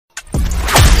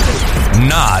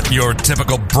not your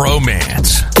typical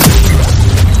bromance.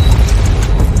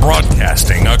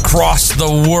 Broadcasting across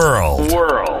the world.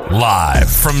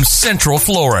 Live from Central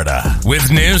Florida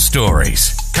with news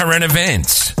stories, current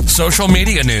events, social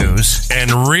media news,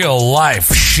 and real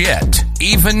life shit.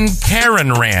 Even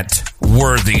Karen rant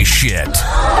worthy shit.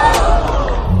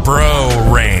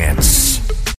 Bro Rants.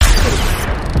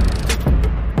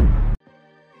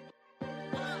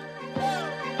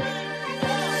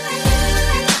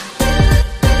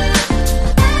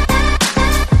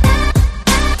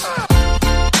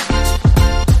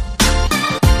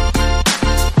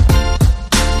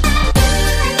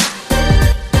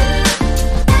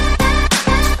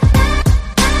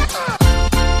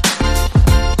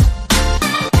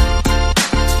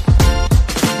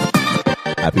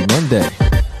 Happy Monday.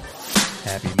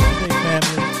 Happy Monday,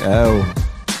 family. Oh,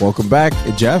 welcome back,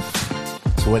 Jeff.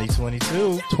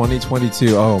 2022.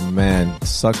 2022. Oh, man.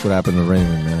 Sucks what happened to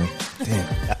Raymond, man. Damn.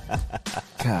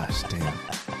 Gosh, damn.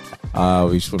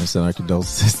 We just want to send our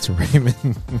condolences to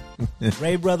Raymond.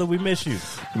 Ray, brother, we miss you.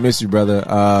 Miss you, brother.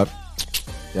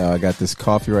 Yeah, I got this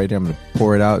coffee right here. I'm going to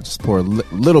pour it out. Just pour a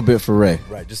little bit for Ray.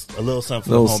 Right, just a little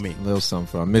something for the homie. Little something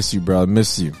for him. I miss you, bro. I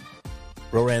miss you.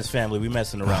 Bro Rand's family, we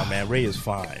messing around, man. Ray is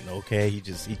fine, okay?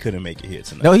 He couldn't make it here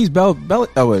tonight. No, he's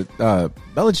Belichick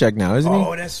now, isn't he?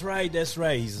 Oh, that's right.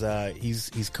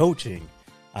 He's coaching,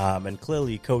 and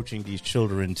clearly coaching these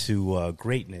children to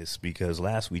greatness. Because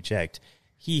last we checked,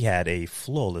 he had a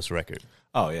flawless record.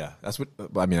 Oh yeah, that's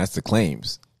the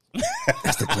claims.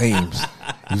 That's the claims.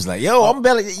 He was like, "Yo, I'm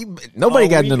Belly." Nobody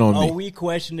got nothing on me. Are we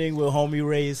questioning what homie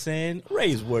Ray is saying?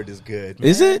 Ray's word is good, man.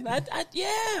 Is it?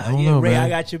 Yeah, Ray, man. I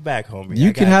got your back, homie.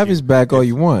 You can have his back all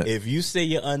you want. If you say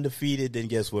you're undefeated, then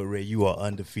guess what, Ray? You are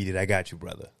undefeated. I got you,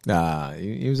 brother. Nah,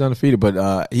 he was undefeated,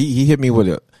 but he hit me with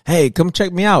a, "Hey, come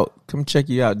check me out. Come check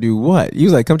you out." Do what? He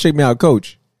was like, "Come check me out,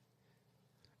 coach."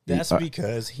 That's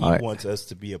because he wants us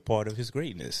to be a part of his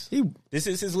greatness. This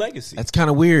is his legacy. That's kind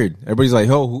of weird. Everybody's like,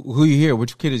 "Oh, who you here?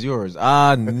 Which kid is yours?"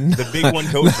 The big one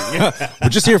coaching. We're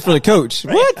just here for the coach.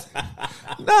 Right? What?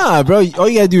 Nah, bro. All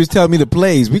you gotta do is tell me the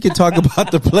plays. We can talk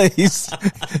about the plays.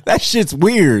 That shit's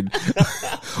weird.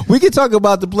 We can talk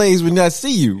about the plays when I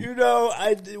see you. You know,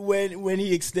 when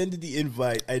he extended the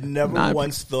invite, I never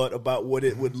once thought about what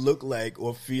it would look like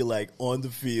or feel like on the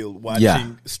field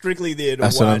watching strictly there to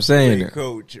That's watch what I'm saying. the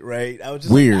coach. Right? I was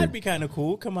just weird. Like, that'd be kind of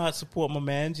cool. Come out, support my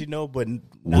mans, But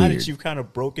now that you've kind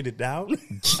of broken it down,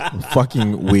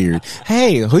 fucking weird.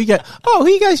 Hey, who you got? Oh, who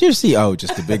you guys here to see? Oh,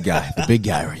 just the big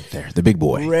guy right there, the big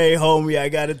boy. Ray, homie, I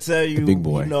gotta tell you, the big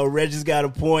boy. Reggie's got a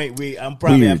point. I'm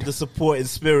probably have to support in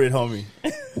spirit, homie.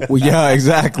 Well, yeah,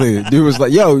 exactly. Dude was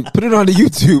like, "Yo, put it on the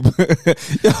YouTube."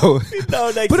 Yo,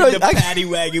 next to the paddy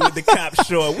wagon with the cop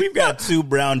short. We've got two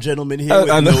brown gentlemen here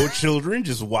with no children,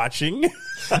 just watching.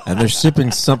 And they're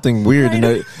sipping something weird.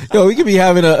 And we could be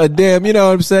having a damn, you know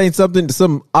what I'm saying?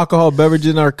 Some alcohol beverage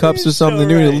in our cups or something,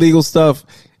 doing illegal stuff.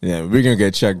 Yeah, we're going to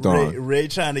get checked on. Ray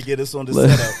trying to get us on the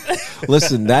setup.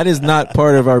 Listen, that is not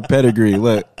part of our pedigree.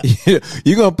 Look,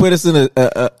 you're going to put us in a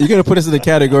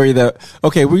category that,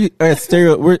 okay,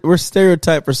 we're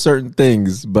stereotyped for certain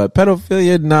things, but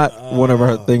pedophilia, not one of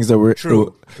our things that we're,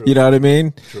 true. You know what I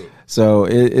mean? True. So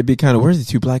it'd be kind of, where's the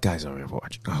two black guys over here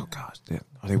watching? Oh gosh,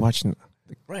 are they watching?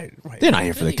 Right. They're not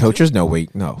here for the coach. There's no way.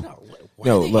 No.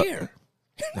 Look. Here?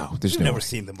 No, there's You've no never way.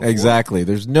 seen them before. Exactly.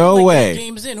 There's no way.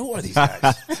 Games in. Who are these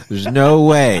guys? There's no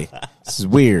way. This is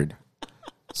weird.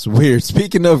 It's weird.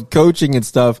 Speaking of coaching and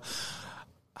stuff,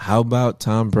 how about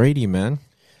Tom Brady, man?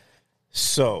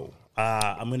 So,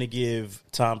 I'm going to give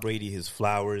Tom Brady his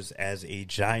flowers as a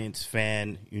Giants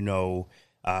fan,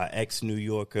 ex-New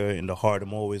Yorker in the heart.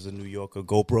 I'm always a New Yorker.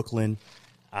 Go Brooklyn.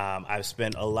 I've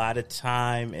spent a lot of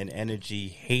time and energy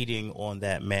hating on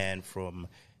that man from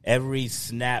every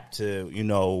snap to,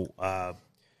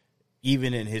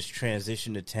 even in his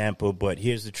transition to Tampa. But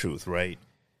here's the truth, right?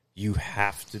 You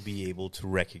have to be able to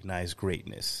recognize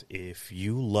greatness. If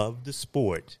you love the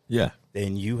sport,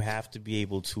 then you have to be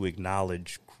able to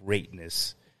acknowledge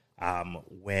greatness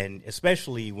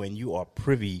especially when you are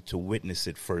privy to witness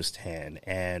it firsthand.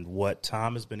 And what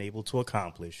Tom has been able to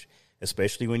accomplish,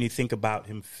 especially when you think about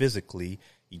him physically,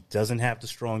 he doesn't have the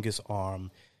strongest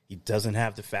arm. He doesn't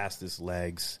have the fastest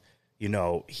legs.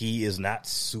 He is not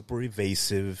super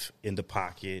evasive in the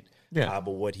pocket. But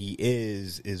what he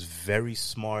is very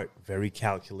smart, very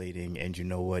calculating. And you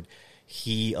know what?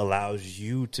 He allows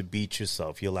you to beat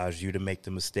yourself. He allows you to make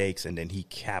the mistakes, and then he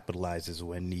capitalizes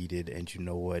when needed. And you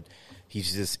know what?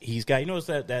 He's got,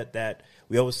 that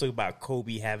we always talk about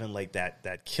Kobe having like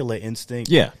that killer instinct.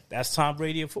 Yeah. That's Tom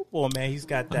Brady in football, man. He's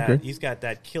got that. Okay. He's got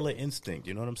that killer instinct.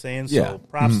 You know what I'm saying? Yeah. So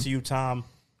props to you, Tom.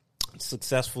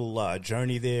 successful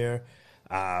journey there.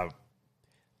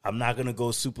 I'm not going to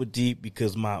go super deep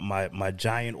because my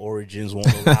giant origins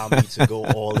won't allow me to go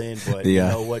all in. But you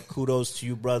know what? Kudos to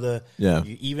you, brother. Yeah.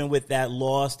 Even with that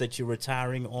loss that you're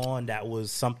retiring on, that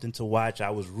was something to watch. I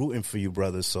was rooting for you,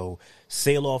 brother. So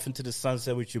sail off into the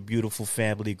sunset with your beautiful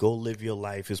family. Go live your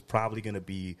life. It's probably going to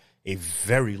be a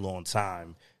very long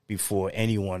time before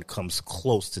anyone comes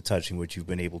close to touching what you've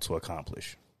been able to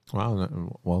accomplish.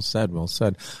 Wow. Well said. Well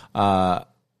said. I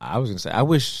was going to say, I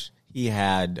wish he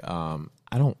had,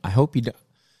 I hope he,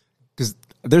 because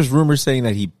there's rumors saying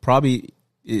that he probably,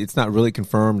 it's not really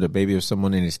confirmed, that maybe there's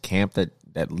someone in his camp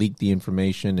that leaked the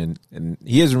information, and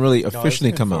he hasn't really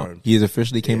officially come out. He has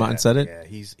officially came out and said it? Yeah,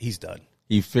 he's done.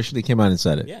 He officially came out and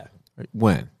said it? Yeah.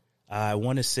 When? I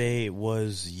want to say it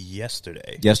was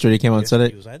yesterday. Yesterday he came out and said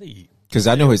it? It was either, because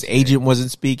I know his agent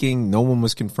wasn't speaking. No one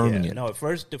was confirming it. No, at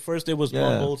first there was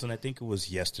mumbles, and I think it was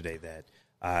yesterday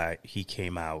that he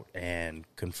came out and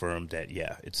confirmed that,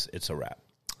 it's a wrap.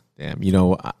 Damn,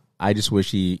 I just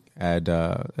wish he had,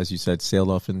 as you said, sailed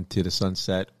off into the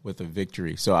sunset with a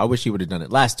victory. So I wish he would have done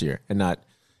it last year and not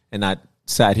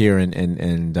sat here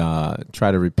and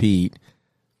try to repeat.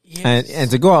 Yes. And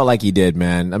to go out like he did,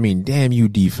 man. I mean, damn you,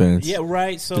 defense. Yeah,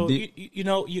 right. So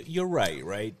you're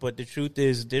right. But the truth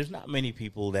is, there's not many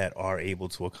people that are able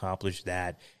to accomplish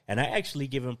that. And I actually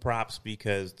give him props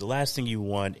because the last thing you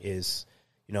want is,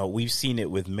 we've seen it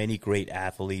with many great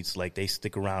athletes, like they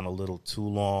stick around a little too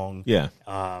long. Yeah.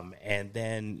 And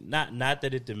then not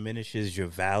that it diminishes your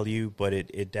value, but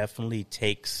it definitely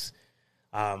takes,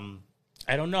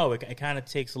 I don't know, it kind of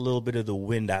takes a little bit of the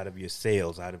wind out of your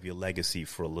sails, out of your legacy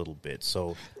for a little bit.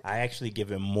 So I actually give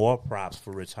him more props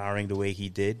for retiring the way he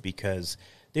did, because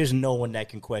there's no one that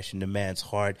can question the man's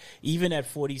heart. Even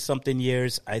at 40-something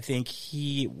years, I think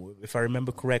if I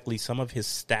remember correctly, some of his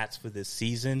stats for this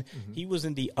season, he was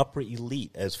in the upper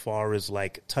elite as far as,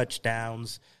 like,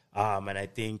 touchdowns, and I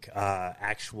think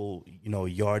actual,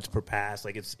 yards per pass.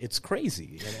 Like, it's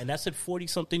crazy. And that's at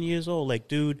 40-something years old. Like,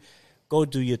 dude, go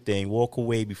do your thing. Walk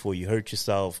away before you hurt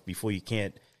yourself, before you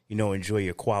can't, enjoy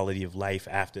your quality of life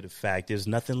after the fact. There's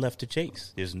nothing left to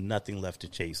chase.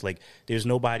 Like, there's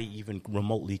nobody even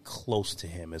remotely close to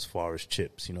him as far as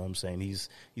chips. You know what I'm saying? He's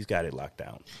got it locked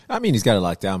down. I mean, he's got it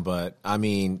locked down, but I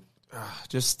mean,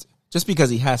 just because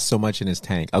he has so much in his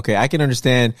tank. Okay, I can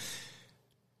understand,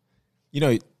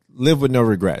 live with no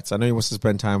regrets. I know he wants to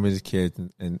spend time with his kids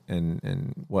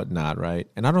and whatnot, right?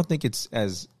 And I don't think it's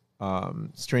as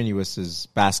strenuous as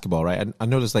basketball, right? I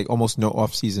noticed like almost no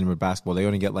off season with basketball. They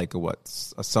only get like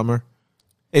a summer.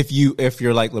 If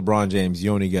you're like LeBron James,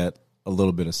 you only get a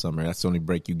little bit of summer. That's the only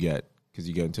break you get because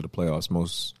you get into the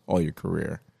playoffs all your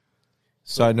career.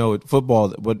 So I know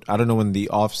football, but I don't know when the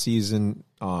off season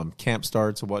camp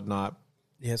starts or whatnot.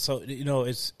 Yeah, so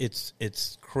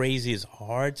it's crazy. It's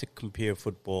hard to compare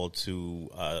football to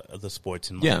other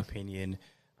sports, in my opinion.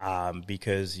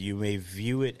 Because you may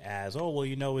view it as,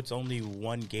 it's only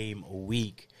one game a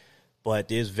week, but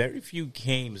there's very few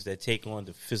games that take on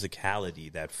the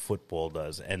physicality that football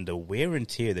does and the wear and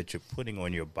tear that you're putting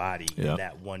on your body in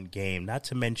that one game, not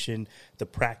to mention the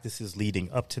practices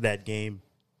leading up to that game,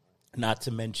 not to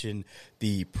mention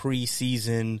the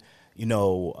preseason,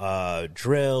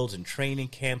 drills and training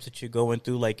camps that you're going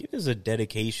through. Like, it is a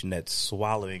dedication that's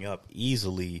swallowing up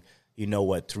easily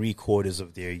 3/4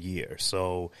 of their year.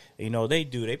 So, they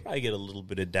probably get a little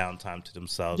bit of downtime to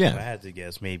themselves. Yeah. If I had to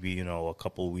guess, maybe, a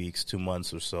couple weeks, 2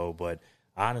 months or so. But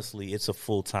honestly, it's a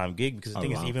full-time gig because the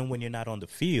thing is, even when you're not on the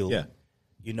field,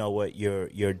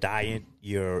 your diet,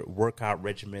 your workout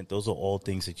regimen, those are all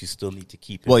things that you still need to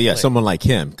keep in play. Someone like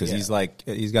him, because he's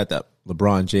got that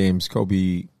LeBron James,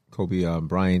 Kobe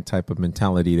Bryant type of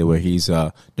mentality where he's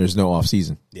there's no off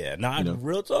season. Yeah,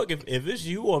 real talk. If it's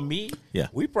you or me,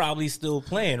 we probably still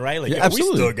playing, right? Like, we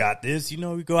still got this.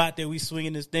 We go out there, we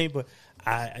swinging this thing. But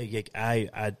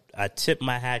I tip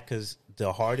my hat because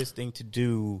the hardest thing to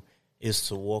do is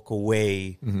to walk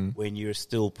away when you're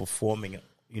still performing,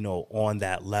 on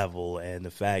that level, and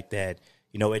the fact that.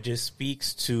 It just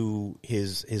speaks to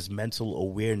his mental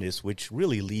awareness, which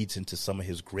really leads into some of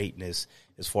his greatness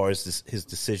as far as his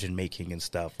decision making and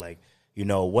stuff. Like,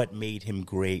 what made him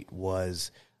great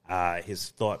was his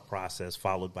thought process,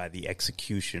 followed by the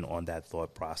execution on that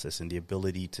thought process, and the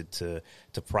ability to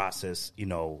process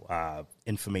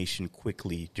information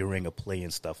quickly during a play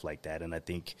and stuff like that. And I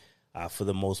think for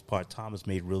the most part, Tom has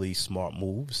made really smart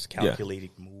moves,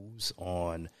 calculated moves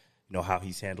on how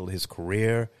he's handled his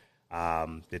career.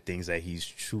 the things that he's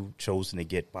chosen to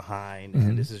get behind.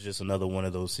 And this is just another one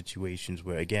of those situations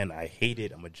where, again, I hate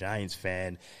it. I'm a Giants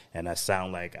fan, and I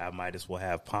sound like I might as well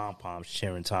have pom-poms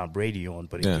cheering Tom Brady on.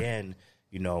 But again,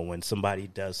 you know, when somebody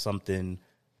does something,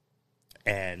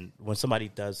 and when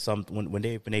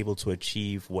they've been able to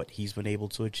achieve what he's been able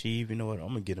to achieve, you know what, I'm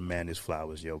going to get a man his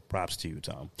flowers, yo. Props to you,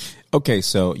 Tom. Okay,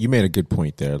 so you made a good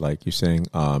point there. Like you're saying,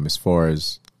 as far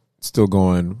as still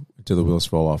going until the wheels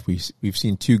fall off, we've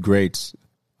seen two greats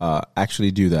actually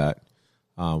do that.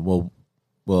 Well,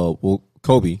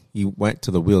 Kobe, he went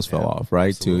till the wheels fell off,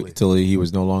 right? Till he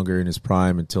was no longer in his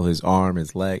prime, until his arm,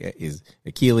 his leg, his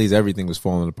Achilles, everything was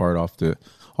falling apart off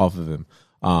of him.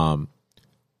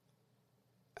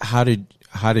 How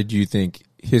did you think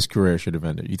his career should have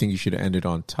ended? You think he should have ended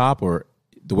on top, or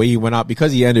the way he went out,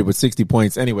 because he ended with 60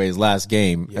 points anyway, his last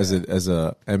game as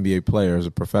a NBA player, as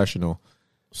a professional?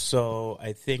 So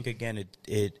I think, again,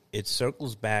 it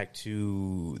circles back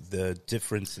to the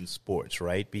difference in sports,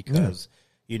 right? Because,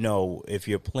 you know, if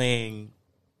you're playing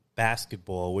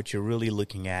basketball, what you're really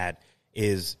looking at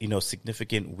is, you know,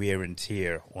 significant wear and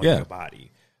tear on your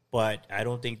body. But I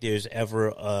don't think there's ever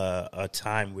a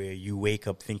time where you wake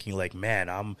up thinking like,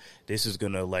 man, this is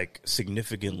going to like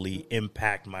significantly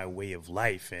impact my way of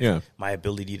life and my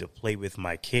ability to play with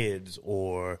my kids,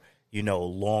 or, you know,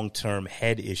 long-term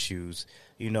head issues.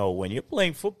 You know, when you're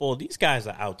playing football, these guys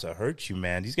are out to hurt you,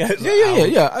 man. These guys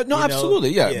No,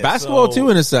 absolutely. Basketball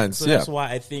too, in a sense. So that's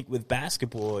why I think with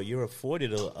basketball, you're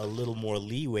afforded a little more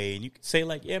leeway, and you can say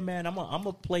like, yeah, man, I'm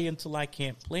gonna play until I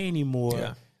can't play anymore.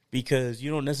 Yeah. Because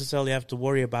you don't necessarily have to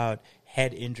worry about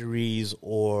head injuries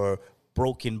or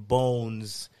broken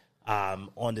bones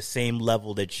on the same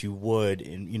level that you would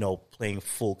in, you know, playing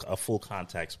a full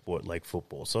contact sport like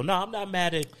football. So no, I'm not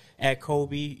mad at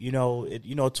Kobe. You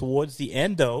know, towards the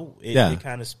end though, it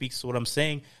kind of speaks to what I'm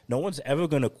saying. No one's ever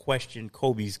going to question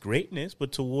Kobe's greatness,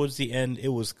 but towards the end, it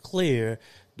was clear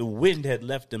the wind had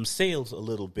left them sails a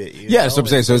little bit. That's what I'm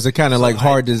saying. So is it kind of like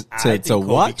hard to Kobe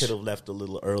watch? Could have left a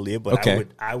little earlier, but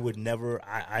I would never.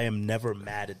 I am never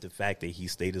mad at the fact that he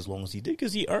stayed as long as he did,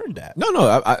 because he earned that.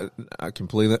 No, I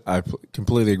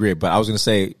completely agree. But I was going to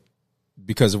say,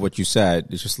 because of what you said,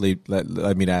 it's just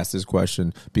let me ask this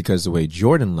question, because the way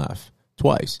Jordan left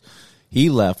twice, he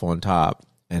left on top,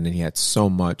 and then he had so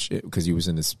much because he was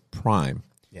in his prime.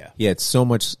 Yeah, he had so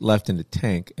much left in the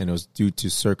tank, and it was due to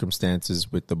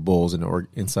circumstances with the Bulls and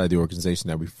inside the organization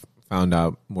that we found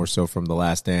out more so from the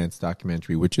Last Dance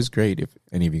documentary, which is great if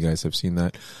any of you guys have seen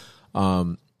that.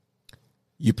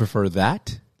 You prefer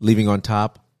that, leaving on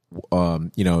top,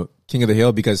 you know, King of the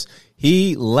Hill, because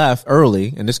he left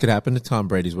early, and this could happen to Tom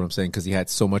Brady is what I'm saying, because he had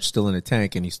so much still in the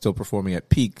tank, and he's still performing at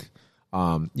peak,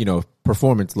 you know,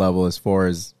 performance level as far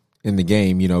as in the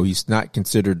game. You know, he's not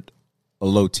considered a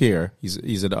low tier.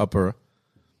 He's at the upper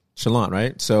echelon,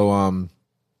 right? So,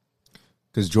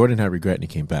 because Jordan had regret and he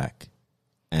came back,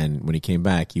 and when he came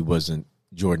back, he wasn't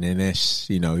Jordan-ish.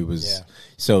 You know, he was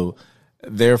so.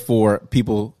 Therefore,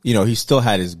 people, you know, he still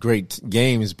had his great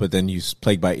games, but then he was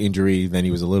plagued by injury. Then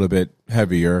he was a little bit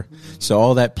heavier. So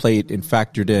all that played and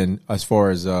factored in as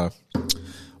far as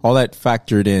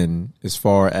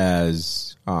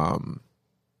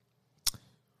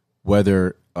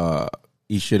whether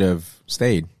he should have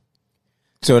stayed.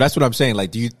 So that's what I'm saying.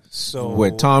 Like,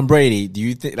 with Tom Brady, do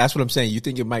you think that's what I'm saying? You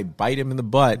think it might bite him in the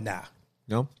butt? Nah.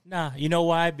 No? Nah. You know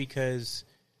why? Because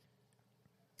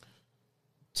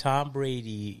Tom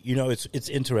Brady, you know, it's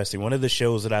interesting. One of the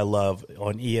shows that I love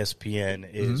on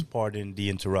ESPN is Pardon the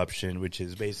Interruption, which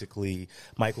is basically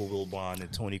Michael Wilbon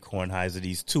and Tony Kornheiser,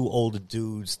 these two older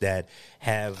dudes that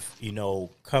have, you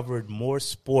know, covered more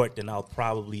sport than I'll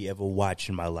probably ever watch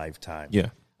in my lifetime. Yeah.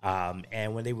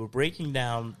 And when they were breaking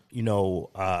down, you know,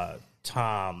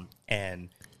 Tom and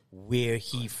where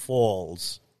he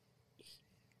falls,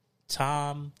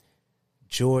 Tom,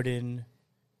 Jordan,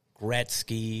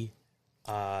 Gretzky,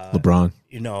 LeBron,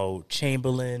 you know,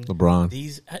 Chamberlain,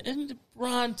 LeBron, and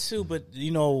LeBron too. But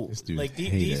you know, like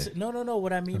these, no.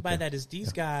 What I mean by that is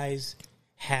these guys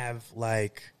have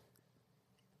like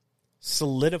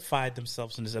solidified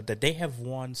themselves in this up that they have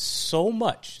won so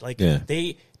much. Like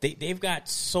they've got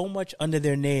so much under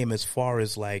their name as far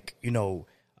as like, you know,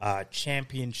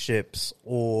 championships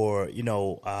or, you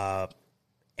know,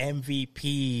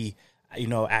 MVP, you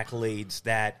know, accolades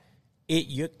that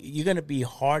you're going to be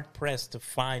hard pressed to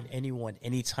find anyone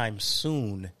anytime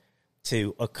soon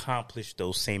to accomplish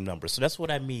those same numbers. So that's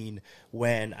what I mean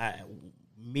when I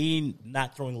mean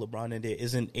not throwing LeBron in there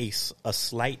isn't a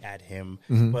slight at him,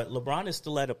 but LeBron is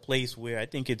still at a place where I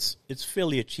think it's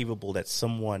fairly achievable that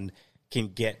someone can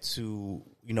get to,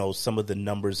 some of the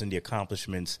numbers and the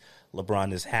accomplishments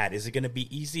LeBron has had. Is it going to be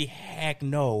easy? Heck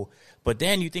no. But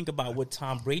then you think about what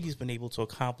Tom Brady's been able to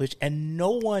accomplish, and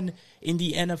no one in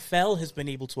the NFL has been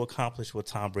able to accomplish what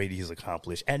Tom Brady has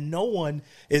accomplished, and no one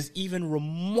is even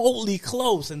remotely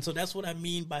close. And so that's what I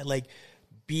mean by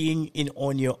being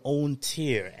on your own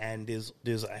tier. And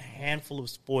there's a handful of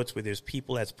sports where there's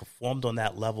people that's performed on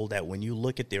that level that when you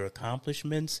look at their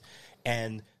accomplishments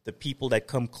and the people that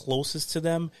come closest to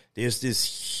them, there's this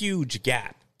huge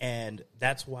gap. And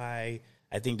that's why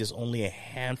I think there's only a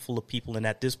handful of people. And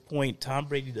at this point, Tom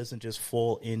Brady doesn't just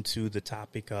fall into the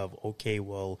topic of, okay,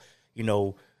 well,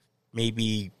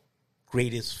 maybe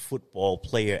greatest football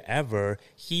player ever.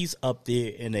 He's up there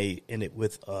in it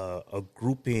with a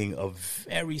grouping of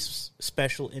very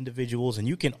special individuals, and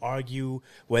you can argue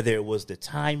whether it was the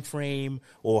time frame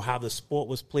or how the sport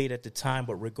was played at the time.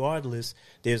 But regardless,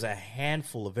 there's a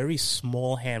very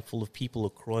small handful of people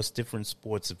across different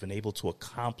sports have been able to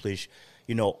accomplish,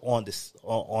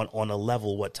 on a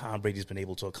level what Tom Brady's been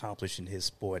able to accomplish in his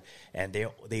sport, and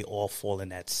they all fall in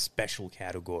that special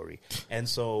category. And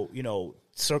so,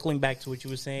 circling back to what you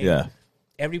were saying,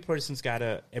 every person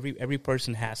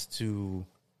has to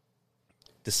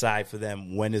decide for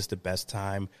them when is the best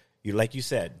time. Like you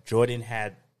said, Jordan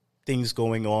had things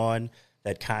going on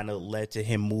that kind of led to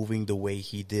him moving the way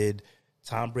he did.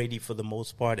 Tom Brady, for the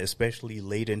most part, especially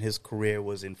late in his career,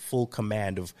 was in full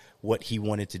command of what he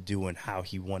wanted to do and how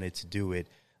he wanted to do it.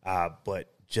 But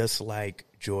just like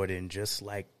Jordan, just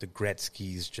like the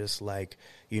Gretzkys, just like,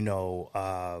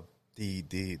 the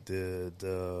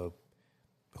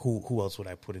who else would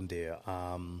I put in there?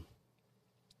 I'm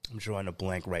drawing a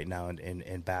blank right now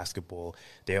in basketball.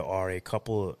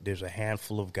 There's a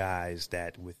handful of guys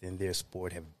that within their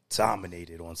sport have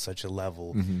dominated on such a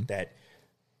level that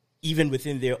even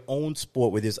within their own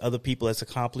sport where there's other people that's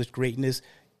accomplished greatness,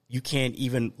 you can't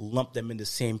even lump them in the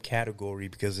same category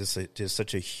because there's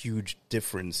such a huge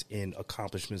difference in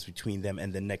accomplishments between them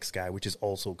and the next guy, which is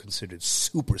also considered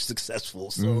super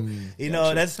successful. So,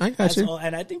 that's all.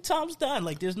 And I think Tom's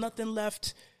done. There's nothing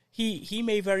left. He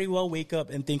may very well wake up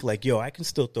and think I can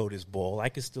still throw this ball. I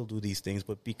can still do these things.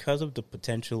 But because of the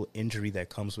potential injury that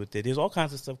comes with it, there's all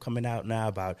kinds of stuff coming out now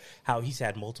about how he's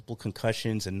had multiple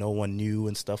concussions and no one knew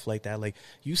and stuff like that.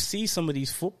 You see some of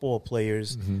these football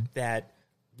players that,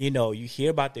 you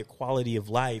hear about their quality of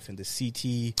life and the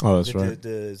CT. Oh, that's right.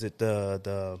 Is it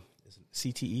the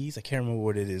CTEs? I can't remember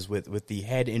what it is with the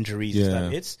head injuries and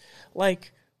stuff. It's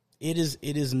it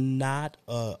is not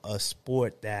a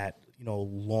sport that,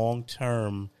 long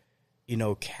term,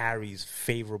 carries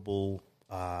favorable,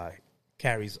 I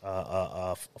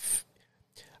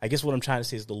guess what I'm trying to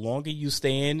say is the longer you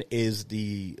stay in is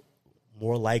the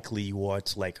more likely you are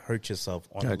to hurt yourself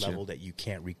on a level that you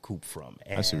can't recoup from.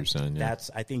 And I see what you're saying. Yeah.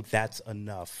 I think that's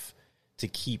enough to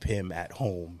keep him at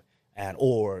home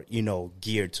or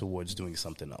geared towards doing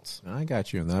something else. I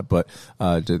got you on that, but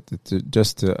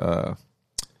just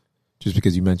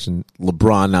because you mentioned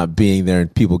LeBron not being there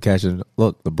and people catching,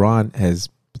 look, LeBron has,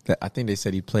 I think they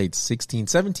said he played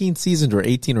 17 seasons or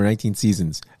 18 or 19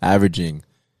 seasons, averaging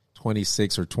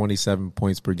 26 or 27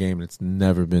 points per game, and it's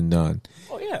never been done.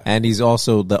 Oh, yeah. And he's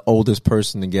also the oldest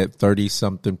person to get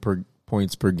 30-something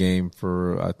points per game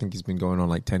for, I think he's been going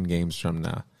on 10 games from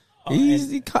now. Oh,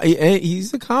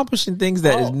 he's accomplishing things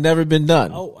that has never been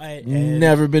done.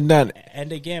 Never been done.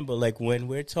 And again, but when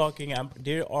we're talking,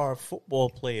 there are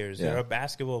football players, there are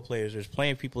basketball players, there's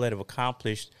plenty of people that have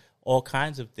accomplished all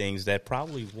kinds of things that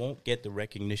probably won't get the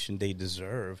recognition they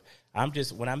deserve.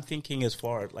 When I'm thinking as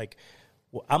far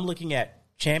I'm looking at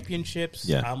championships.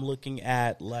 Yeah. I'm looking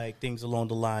at things along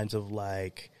the lines of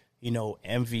MVP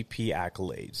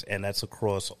accolades, and that's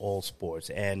across all sports.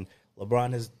 And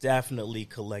LeBron has definitely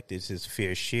collected his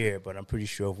fair share, but I'm pretty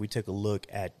sure if we take a look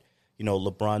at,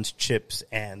 LeBron's chips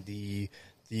and the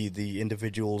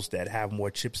individuals that have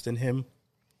more chips than him,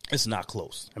 it's not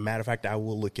close. As a matter of fact, I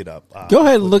will look it up. Go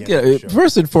ahead and look at it.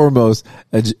 First and foremost,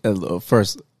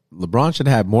 LeBron should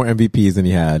have more MVPs than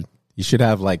he had. He should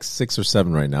have 6 or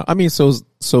 7 right now. I mean, so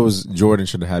is Jordan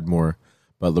should have had more,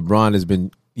 but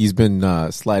LeBron he's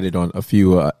been slighted on a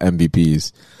few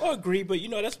MVPs. I agree, but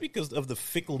that's because of the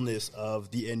fickleness of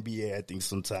the NBA. I think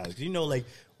sometimes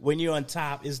when you're on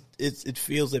top, it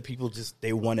feels that people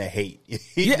they want to hate,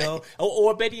 you know.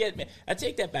 Or better yet, I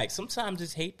take that back. Sometimes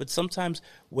it's hate, but sometimes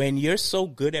when you're so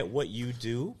good at what you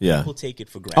do, people take it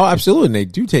for granted. Oh, absolutely, and they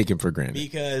do take it for granted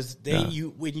because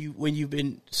when you've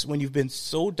been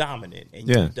so dominant and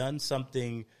you've done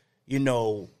something,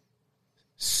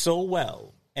 so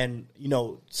well and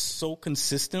so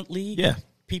consistently,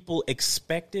 people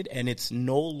expect it, and it's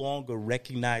no longer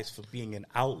recognized for being an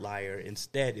outlier.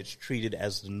 Instead, it's treated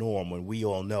as the norm when we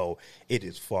all know it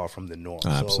is far from the norm.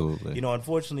 Absolutely. So,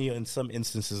 unfortunately, in some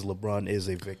instances, LeBron is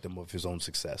a victim of his own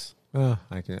success.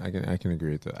 I can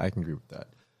agree with that. I can agree with that.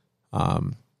 I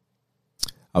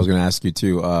was going to ask you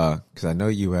too, because I know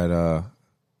you had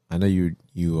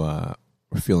you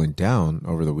were feeling down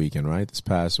over the weekend, right? This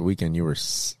past weekend, you were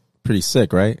pretty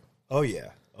sick, right? Oh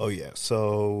yeah.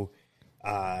 So.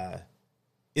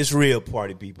 It's real,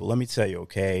 party people. Let me tell you,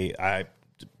 okay?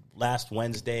 Last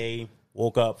Wednesday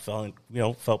woke up,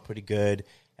 felt pretty good.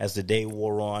 As the day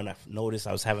wore on, I noticed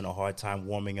I was having a hard time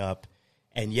warming up.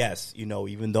 And yes,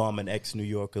 even though I'm an ex-New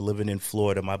Yorker living in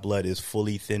Florida, my blood is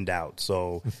fully thinned out.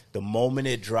 So the moment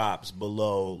it drops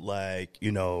below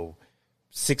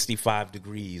 65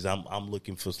 degrees, I'm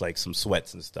looking for like some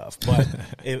sweats and stuff.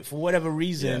 But for whatever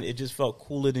reason, it just felt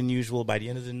cooler than usual. By the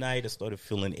end of the night, I started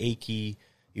feeling achy.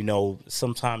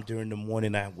 Sometime during the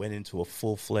morning, I went into a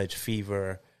full-fledged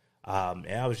fever, and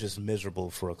I was just miserable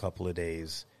for a couple of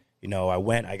days.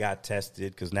 I got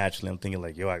tested because naturally I'm thinking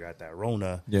like, I got that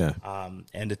Rona. Yeah.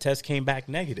 And the test came back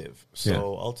negative.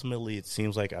 So ultimately, it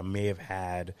seems like I may have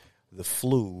had the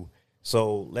flu.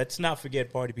 So let's not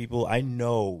forget, party people, I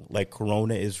know like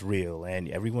Corona is real and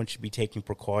everyone should be taking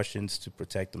precautions to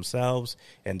protect themselves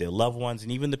and their loved ones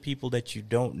and even the people that you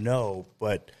don't know.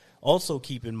 But also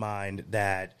keep in mind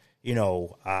that,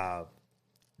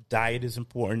 diet is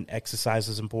important, exercise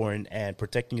is important, and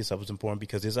protecting yourself is important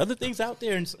because there's other things out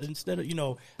there instead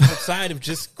of, outside of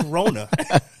just Corona.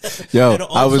 Yo,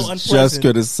 I was just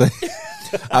going to say,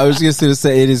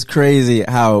 it is crazy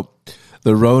how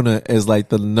the Rona is like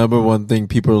the number one thing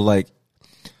people are like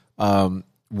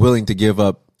willing to give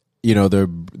up,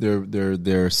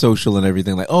 their social and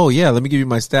everything. Like, oh yeah, let me give you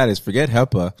my status. Forget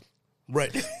HEPA.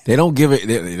 Right. They don't give it.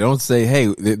 They don't say,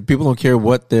 hey, people don't care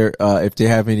what they're, if they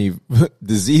have any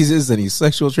diseases, any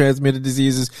sexual transmitted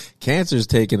diseases. Cancer's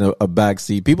taking a back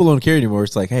seat. People don't care anymore.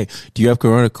 It's like, hey, do you have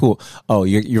Corona? Cool. Oh,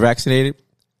 you're vaccinated?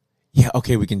 Yeah.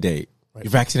 Okay. We can date. Right.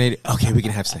 You're vaccinated? Okay, we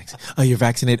can have sex. Oh, you're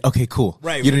vaccinated? Okay, cool.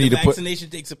 Right. You don't need to put vaccination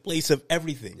takes the place of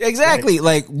everything. Exactly. Right.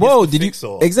 Like, whoa, did you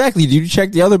exactly? Did you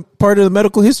check the other part of the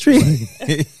medical history?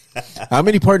 How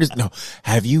many partners? No.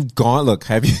 Have you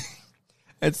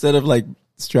instead of like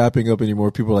strapping up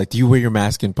anymore, people are like, do you wear your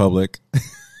mask in public? I'm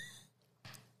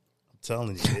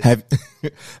telling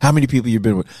you. How many people you've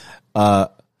been with? How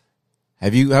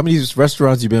many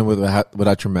restaurants you've been with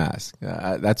without your mask?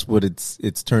 That's what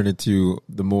it's turned into,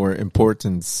 the more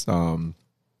importance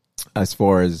as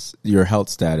far as your health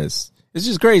status. It's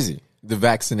just crazy, the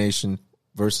vaccination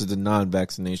versus the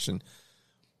non-vaccination.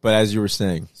 But as you were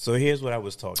saying. So here's what I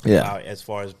was talking about as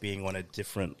far as being on a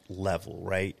different level,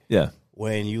 right? Yeah.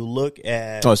 When you look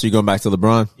at... Oh, so you're going back to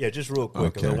LeBron? Yeah, just real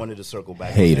quick, because I wanted to circle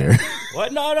back. Hater.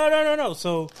 What? No.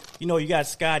 So, you got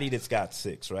Scotty that's got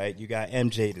 6, right? You got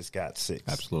MJ that's got 6.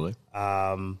 Absolutely.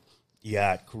 You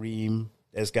got Kareem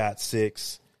that's got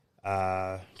 6.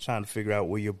 Trying to figure out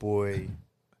where your boy...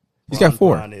 He's got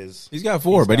 4. He's got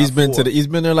 4, but he's been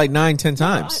there like 9-10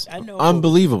 times. I know.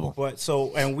 Unbelievable.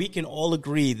 And we can all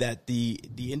agree that the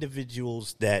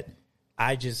individuals that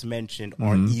I just mentioned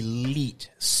are elite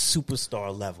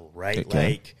superstar level, right?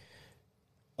 Okay.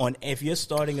 Like, if you're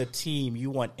starting a team,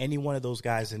 you want any one of those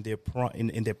guys in their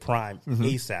prime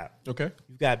ASAP. Okay.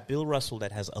 You've got Bill Russell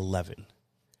that has 11.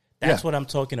 That's what I'm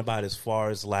talking about as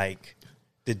far as like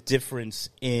the difference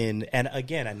in, and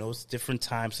again, I know it's different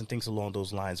times and things along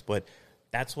those lines, but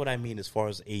that's what I mean as far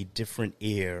as a different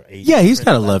era. He's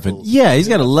got 11. Level. Yeah, he's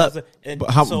got 11.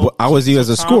 How was he as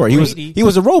a scorer? He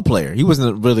was a role player. He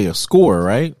wasn't really a scorer,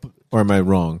 right? Or am I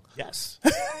wrong? Yes.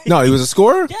 No, he was a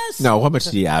scorer? Yes. No, how much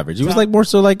did he average? He was like more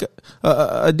so like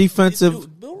a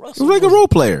defensive. Bill He Russell was like a role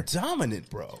player. Dominant,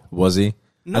 bro. Was he?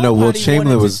 Nobody I know Wilt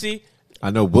Chamberlain was. see,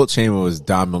 I know Wilt Chamberlain was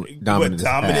dominant.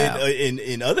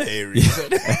 In other areas.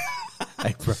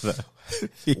 Hey, brother.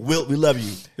 Wilt, we love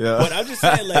you. Yeah. But I'm just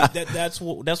saying, like that's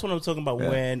what I'm talking about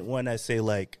when I say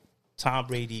like Tom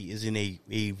Brady is in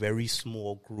a very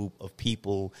small group of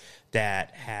people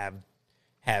that have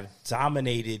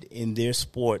dominated in their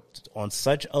sport on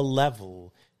such a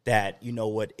level that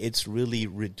it's really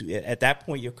at that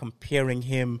point you're comparing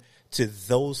him to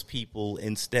those people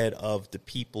instead of the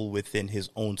people within his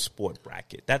own sport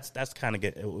bracket. That's kind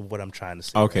of what I'm trying to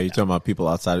say. Okay, you're talking about people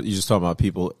outside. You're just talking about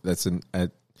people that's in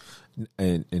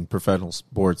professional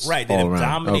sports, right? All that around.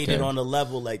 have dominated on a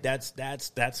level like that's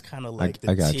kind of like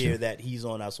the tier that he's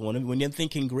on. So when you're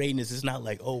thinking greatness, it's not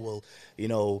like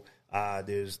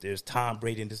There's Tom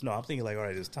Brady. And I'm thinking like, all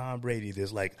right, there's Tom Brady.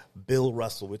 There's like Bill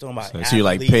Russell. We're talking about So you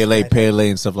like athletes Pele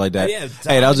and stuff like that. Yeah,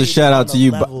 hey, that was a shout out to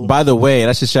you. level. By the way,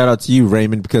 that's a shout out to you,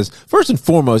 Raymond, because first and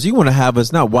foremost, you want to have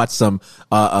us not watch some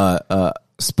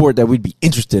sport that we'd be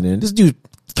interested in. This dude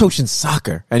coaching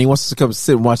soccer, and he wants us to come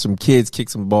sit and watch some kids kick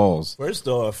some balls. First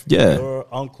off, Yeah. your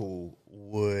uncle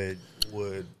would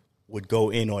go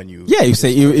in on you. Yeah, you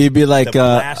say you'd be like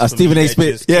Stephen A.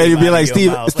 Smith. Yeah, you'd be like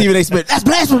Stephen A. Smith. That's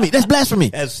blasphemy. That's blasphemy.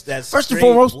 That's First and straight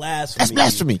foremost, blasphemy. that's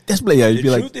blasphemy. Yeah, you'd The be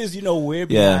like, truth is, we're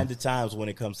behind the times when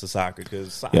it comes to soccer,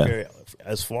 because soccer,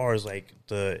 as far as like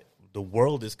the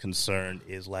world is concerned,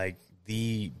 is like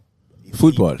the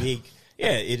Football. big,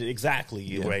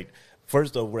 exactly right.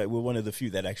 First off, right, we're one of the few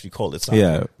that actually call it soccer.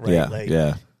 Yeah, right? yeah, like,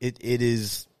 yeah.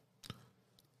 It's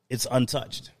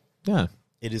untouched. yeah.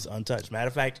 It is untouched. Matter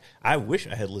of fact, I wish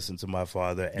I had listened to my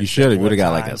father. And You should have. You would have got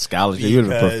spent like more a scholarship. You would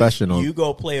have been because professional. You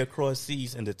go play across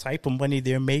seas, and the type of money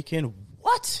they're making,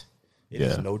 what? It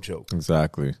is no joke.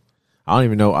 Exactly. I don't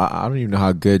even know. I don't even know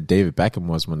how good David Beckham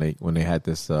was when they had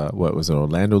this. What was it,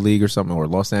 Orlando League or something, or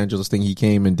Los Angeles thing he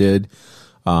came and did.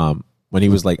 When he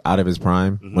was like out of his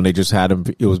prime, when they just had him,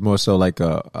 it was more so like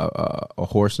a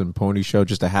horse and pony show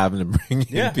just to have him to bring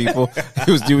in people.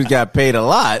 Dude got paid a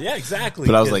lot. Yeah, exactly.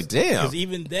 But I was like, damn. Because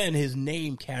even then, his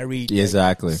name carried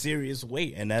Exactly. serious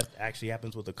weight, and that actually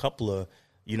happens with a couple of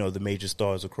the major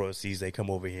stars across seas. They come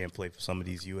over here and play for some of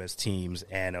these U.S. teams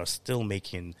and are still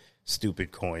making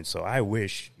stupid coins. So I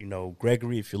wish,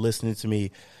 Gregory, if you're listening to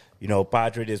me,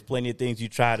 Padre, there's plenty of things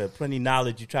plenty of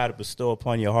knowledge you try to bestow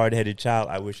upon your hard-headed child.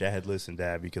 I wish I had listened to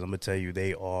that, because I'm going to tell you,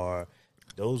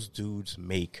 those dudes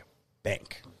make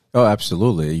bank. Oh,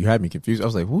 absolutely. You had me confused. I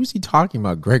was like, who is he talking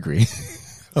about, Gregory?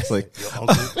 I was like, Your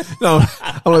uncle? no.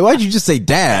 I'm like, why'd you just say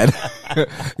dad?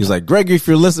 He's like, Gregory, if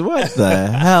you're listening, what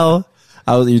the hell?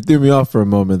 You threw me off for a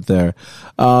moment there.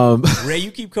 Ray,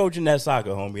 you keep coaching that soccer,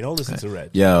 homie. Don't listen to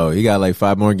Red. Yo, he got like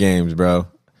 5 more games, bro.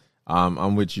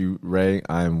 I'm with you, Ray.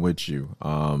 I am with you.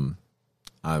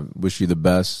 I wish you the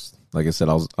best. Like I said,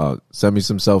 I'll send me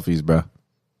some selfies, bro,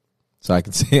 so I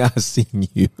can say I've seen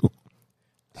you.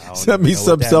 Send me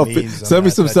some selfies. Send me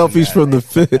some selfies from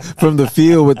the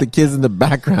field with the kids in the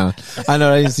background. I know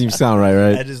that didn't seem sound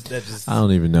right? That just I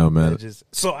don't even know, man.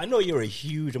 So I know you're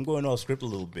I'm going off script a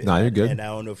little bit. No, you're good. And I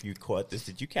don't know if you caught this.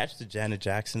 Did you catch the Janet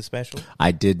Jackson special?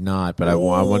 I did not, but I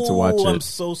want to watch it. I'm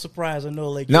so surprised. I know,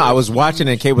 like, no, I was watching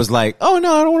it, and Kate was like, "Oh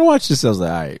no, I don't want to watch this." I was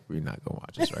like, "All right, we're not gonna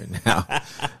watch this right now."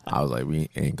 I was like, "We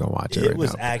ain't gonna watch it right now." It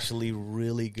was actually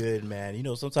really good, man.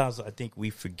 Sometimes I think we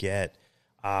forget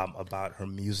about her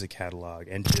music catalog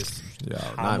and just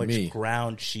how much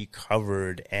ground she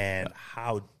covered and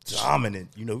how dominant.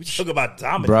 We talk about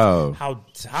dominant, bro. How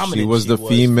dominant she was. The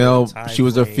female. She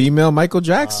was a female Michael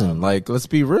Jackson. Like, let's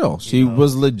be real. She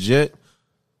was legit.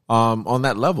 On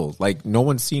that level, like no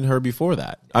one's seen her before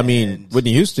that. I mean,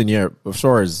 Whitney Houston, as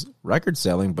far as record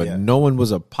selling, but no one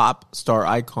was a pop star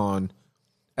icon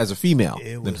as a female.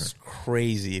 It was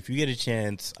crazy. If you get a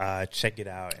chance, check it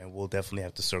out, and we'll definitely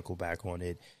have to circle back on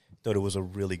it. Thought it was a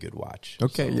really good watch.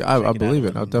 Okay, so I believe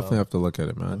it. I'll definitely have to look at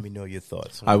it, man. Let me know your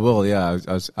thoughts. I will. Yeah,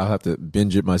 I'll have to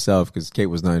binge it myself because Kate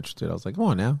was not interested. I was like, come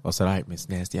on now. I said, all right, Miss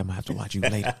Nasty, I'm gonna have to watch you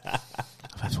later.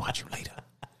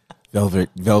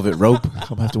 Velvet Rope. I'm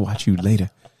gonna have to watch you later.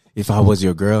 If I was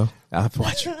your girl, I'll have to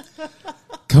watch you.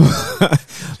 Come on.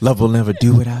 Love will never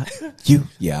do without you.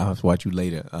 Yeah, I'll have to watch you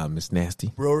later, Miss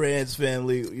Nasty. Bro Rand's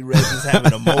family, Red is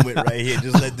having a moment right here.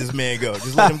 Just let this man go.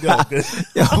 Just let him go.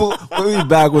 Yeah, we'll be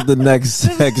back with the next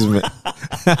segment.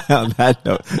 On that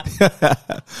note,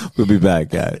 we'll be back,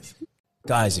 guys.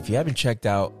 Guys, if you haven't checked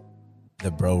out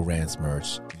the Bro Rants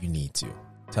merch, you need to.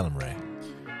 Tell him, Ray.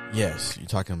 Yes, you're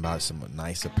talking about some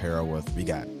nice apparel we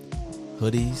got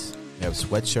hoodies, we have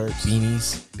sweatshirts,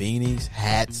 beanies,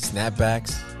 hats,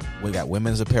 snapbacks. We got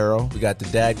women's apparel. We got the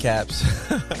dad caps.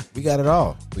 We got it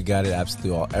all. We got it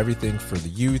absolutely all. Everything for the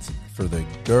youth, for the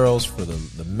girls, for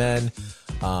the men.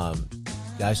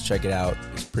 Guys, check it out.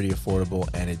 It's pretty affordable,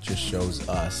 and it just shows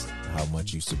us how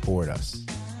much you support us.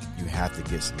 You have to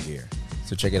get some gear.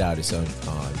 So check it out. It's on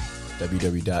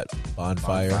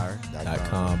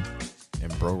www.bonfire.com.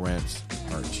 And Bro Rants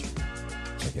merch.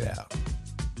 Check it out.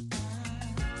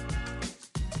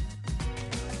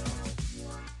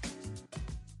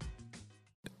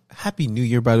 Happy New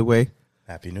Year, by the way.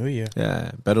 Happy New Year.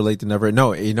 Yeah, better late than never.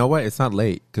 No, you know what? It's not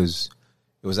late because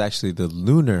it was actually the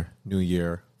Lunar New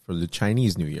Year for the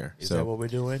Chinese New Year. Is that what we're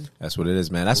doing? That's what it is,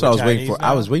 man. That's what I was waiting for.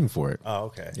 Now? I was waiting for it. Oh,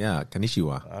 okay. Yeah,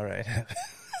 Konnichiwa. All right.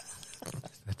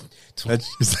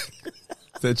 Is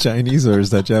that Chinese or is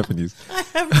that Japanese? I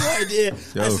have no idea.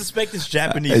 I suspect it's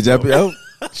Japanese. Hey,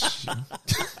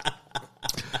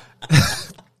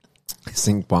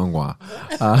 Sing Bangwa.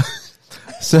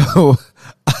 So,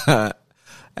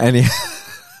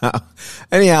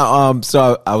 anyhow,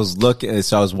 so I was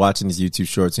watching these YouTube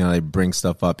shorts, they bring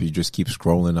stuff up. You just keep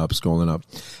scrolling up.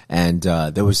 And,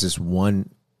 there was this one,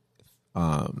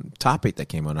 topic that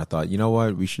came on. I thought, you know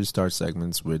what? We should start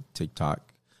segments with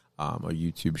TikTok, or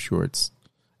YouTube shorts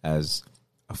as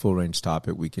a full range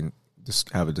topic. We can just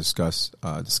have a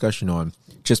discussion on,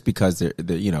 just because they're,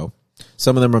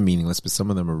 some of them are meaningless, but some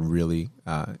of them are really,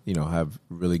 have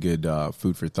really good,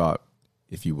 food for thought,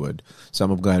 if you would. So I'm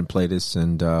going to go ahead and play this,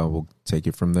 and we'll take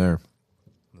it from there.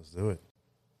 Let's do it.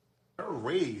 They're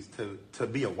raised to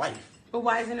be a wife. But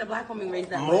why isn't a black woman raised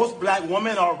that way? Most black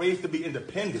women are raised to be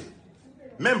independent.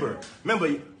 Remember,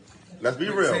 let's be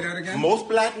real. Say that again? Most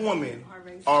black women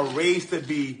are raised to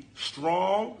be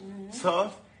strong,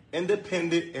 tough,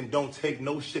 independent, and don't take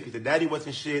no shit. Because your daddy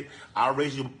wasn't shit. I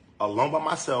raised you alone by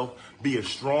myself. Be a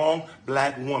strong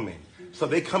black woman. So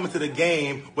they come into the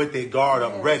game with their guard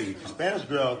up ready. Spanish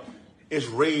girl is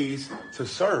raised to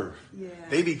serve. Yeah.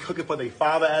 They be cooking for their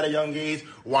father at a young age,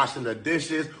 washing the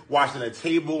dishes, washing the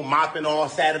table, mopping all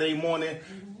Saturday morning.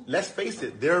 Let's face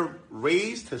it, they're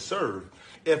raised to serve.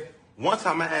 If one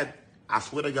time I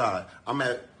swear to God, I'm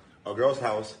at a girl's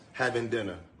house having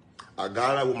dinner. I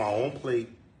got her with my own plate,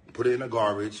 put it in the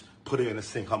garbage, put it in the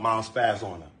sink. Her mom spaz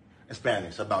on her in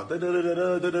Spanish about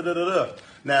da-da-da-da-da-da-da-da-da.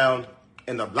 Now,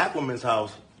 in the black woman's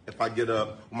house, if I get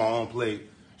up with my own plate,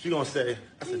 she gonna say,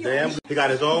 that's a damn, he got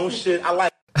his own shit. I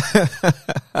like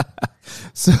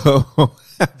So,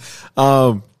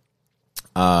 what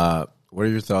are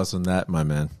your thoughts on that, my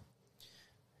man?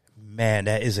 Man,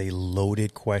 that is a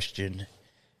loaded question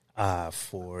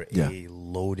for a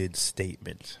loaded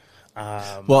statement.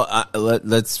 Well,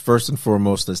 let's first and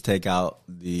foremost, let's take out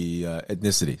the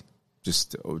ethnicity.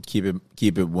 Just keep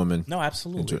it woman. No,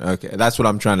 absolutely. Okay, that's what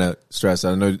I'm trying to stress.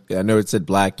 I know it said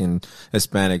black and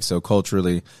Hispanic, so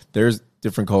culturally there's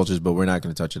different cultures, but we're not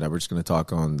going to touch on that. We're just going to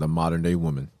talk on the modern day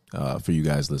woman for you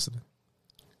guys listening.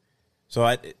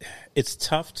 So it's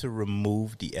tough to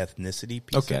remove the ethnicity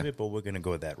piece of it, but we're going to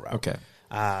go that route. Okay.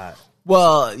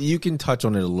 Well, you can touch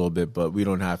on it a little bit, but we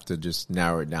don't have to just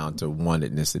narrow it down to one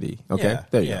ethnicity. Okay,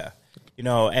 there you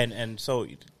go. And so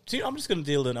see, I'm just going to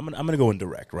deal in. I'm going to go in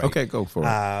direct, right? Okay, go for it.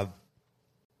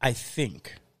 I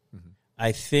think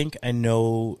I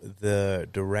know the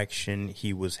direction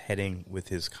he was heading with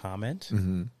his comment.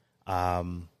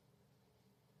 Mm-hmm.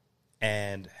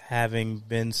 And having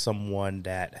been someone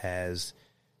that has,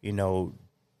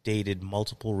 dated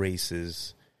multiple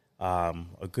races, a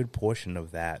good portion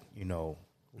of that,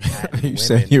 Are you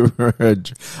saying you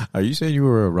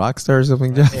were a rock star or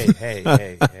something, Jeff?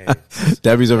 Hey.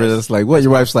 Debbie's over there. That's like, what?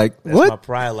 Your wife's like, that's what? My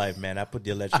prior life, man. I put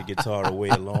the electric guitar away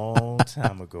a long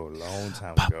time ago.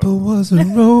 Papa was a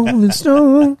rolling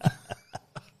stone.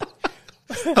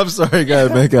 I'm sorry,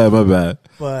 guys. My bad.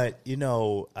 But,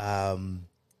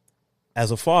 as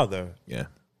a father,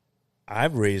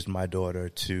 I've raised my daughter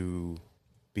to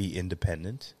be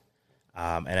independent.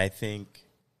 And I think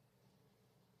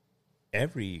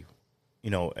every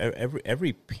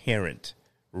parent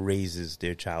raises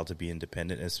their child to be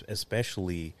independent,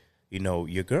 especially,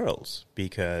 your girls,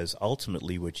 because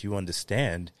ultimately what you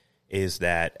understand is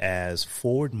that as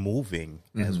forward moving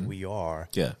as we are,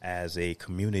 as a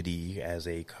community, as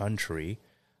a country,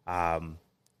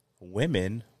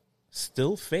 women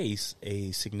still face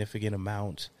a significant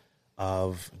amount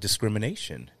of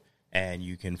discrimination. And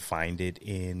you can find it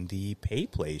in the pay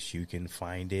place. You can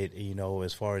find it,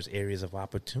 as far as areas of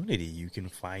opportunity. You can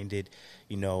find it,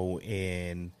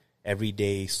 in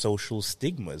everyday social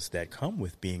stigmas that come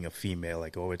with being a female.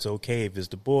 Like, oh, it's okay if it's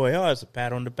the boy. Oh, it's a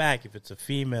pat on the back. If it's a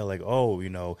female, like, oh,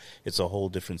 it's a whole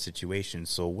different situation.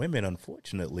 So women,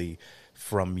 unfortunately,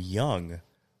 from young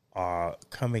are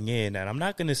coming in, and I'm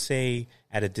not going to say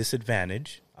at a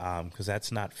disadvantage, because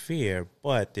that's not fair,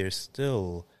 but there's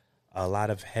still a lot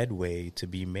of headway to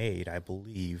be made, I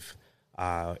believe,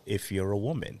 if you're a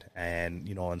woman.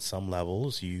 And, on some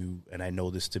levels, and I know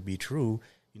this to be true,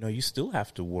 you still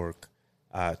have to work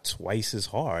twice as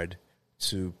hard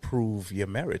to prove your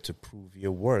merit, to prove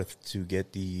your worth, to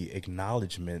get the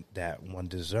acknowledgement that one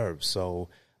deserves. So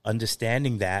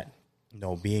understanding that,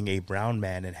 being a brown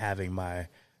man and having my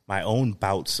own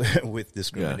bouts with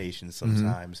discrimination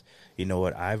sometimes,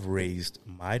 I've raised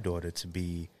my daughter to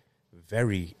be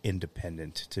very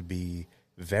independent, to be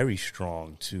very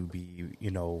strong, to be,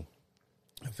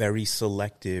 very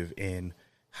selective in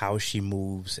how she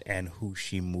moves and who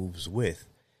she moves with.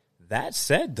 That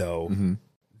said, though,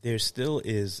 there still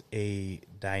is a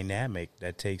dynamic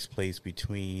that takes place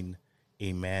between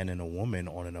a man and a woman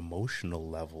on an emotional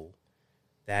level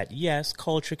that yes,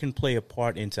 culture can play a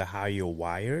part into how you're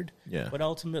wired. Yeah. But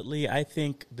ultimately, I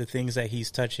think the things that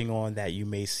he's touching on that you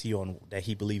may see that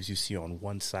he believes you see on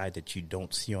one side that you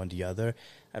don't see on the other,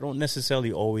 I don't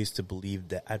necessarily always believe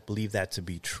that to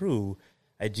be true.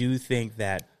 I do think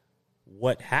that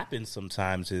what happens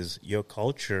sometimes is your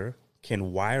culture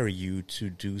can wire you to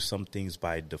do some things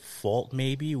by default,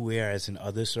 maybe, whereas in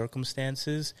other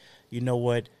circumstances, you know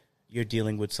what, you're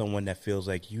dealing with someone that feels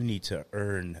like you need to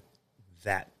earn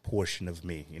that portion of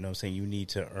me. You know what I'm saying? You need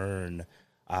to earn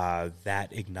that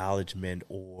acknowledgement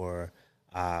or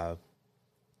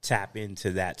tap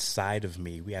into that side of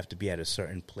me. We have to be at a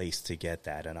certain place to get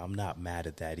that, and I'm not mad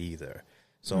at that either.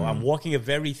 So I'm walking a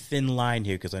very thin line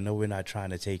here because I know we're not trying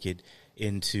to take it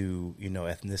into,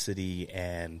 ethnicity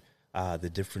and the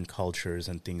different cultures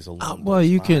and things along well, those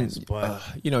you lines. can, But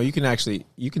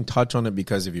you can touch on it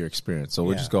because of your experience. So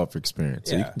we'll just go off for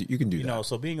experience. So you can do that.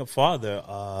 So being a father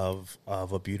of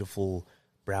a beautiful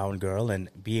brown girl and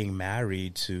being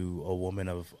married to a woman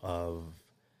of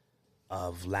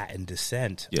Latin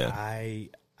descent, I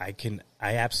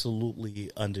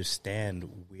absolutely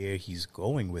understand where he's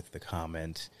going with the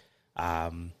comment.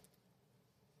 I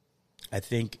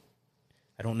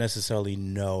don't necessarily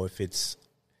know if it's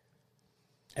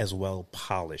as well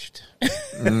polished.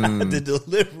 The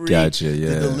delivery, Gotcha,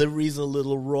 yeah. The delivery's a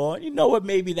little raw. You know what?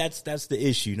 Maybe that's the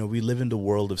issue. We live in the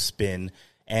world of spin,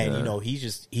 and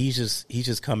he's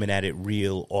just coming at it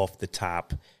real off the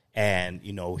top, and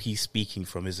he's speaking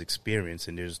from his experience,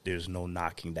 and there's no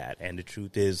knocking that. And the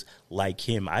truth is, like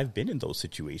him, I've been in those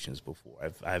situations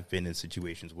before. I've been in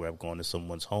situations where I've gone to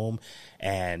someone's home,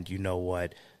 and you know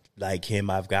what, like him,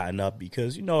 I've gotten up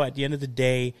because at the end of the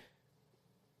day,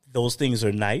 those things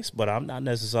are nice, but I'm not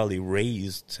necessarily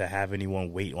raised to have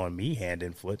anyone wait on me hand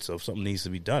and foot. So if something needs to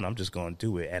be done, I'm just going to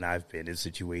do it. And I've been in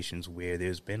situations where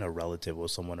there's been a relative or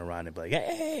someone around and be like,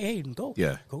 hey, go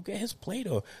get his plate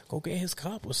or go get his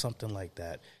cup or something like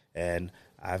that. And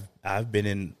I've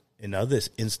been in other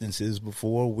instances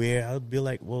before where I'll be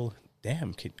like, well,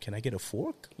 damn, can I get a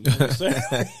fork? Serve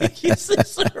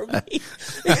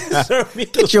me.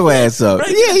 Get your ass up.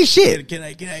 Right? Yeah, shit. Can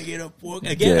I get a fork?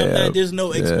 Again, there's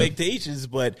no expectations,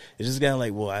 but it's just kind of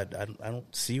like, well, I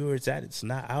don't see where it's at. It's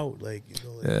not out. Like,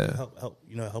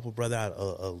 help a brother out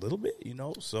a little bit,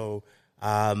 So,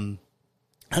 I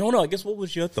don't know. I guess what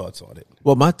was your thoughts on it?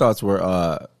 Well, my thoughts were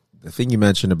the thing you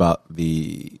mentioned about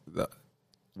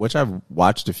which I've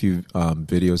watched a few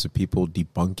videos of people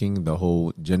debunking the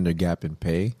whole gender gap in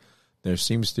pay. There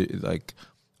seems to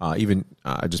I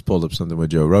just pulled up something with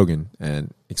Joe Rogan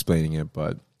and explaining it,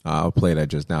 but I'll play that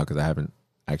just now because I haven't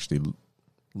actually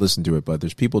listened to it. But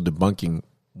there's people debunking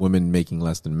women making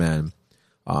less than men.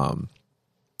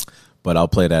 But I'll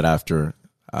play that after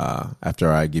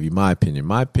I give you my opinion.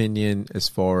 My opinion as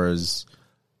far as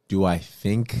do I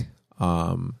think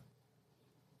the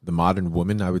modern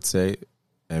woman, I would say,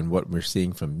 and what we're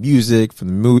seeing from music,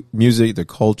 the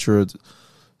culture,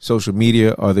 social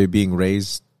media, are they being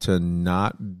raised to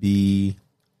not be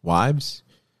wives?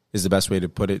 Is the best way to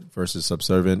put it versus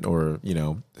subservient or,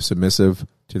 submissive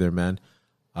to their men.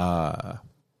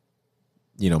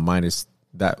 Minus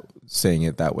that saying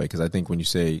it that way. Cause I think when you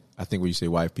say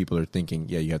wife, people are thinking,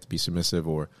 yeah, you have to be submissive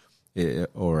or, you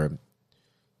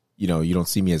don't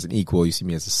see me as an equal. You see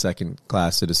me as a second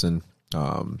class citizen.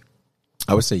 I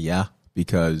would say, yeah.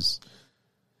 Because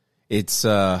it's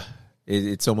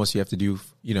almost you have to do,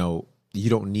 you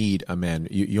don't need a man.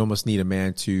 You almost need a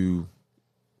man to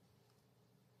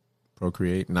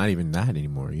procreate. Not even that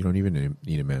anymore. You don't even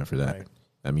need a man for that. Right.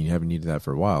 I mean, you haven't needed that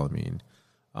for a while. I mean,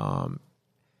 I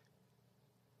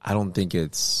think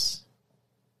it's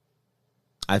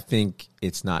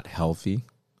not healthy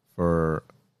for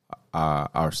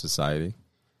our society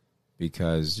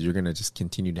because you're going to just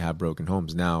continue to have broken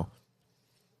homes. Now,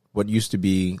 what used to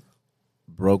be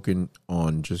broken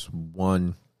on just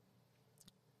one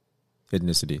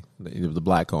ethnicity, the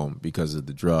black home, because of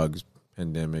the drugs,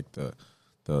 pandemic, the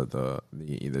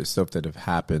stuff that have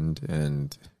happened,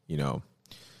 and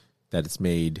that it's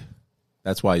made.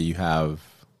 That's why you have,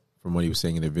 from what he was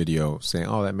saying in the video, saying,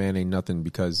 "Oh, that man ain't nothing,"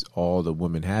 because all the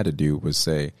woman had to do was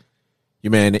say,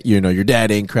 "Your man, your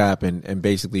dad ain't crap," and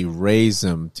basically raise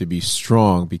him to be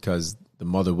strong because the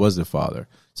mother was the father.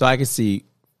 So I can see.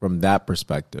 From that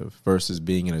perspective versus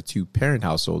being in a 2-parent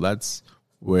household, that's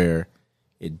where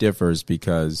it differs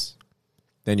because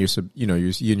then you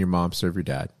and your mom serve your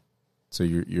dad. So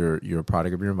you're a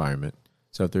product of your environment.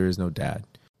 So if there is no dad.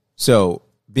 So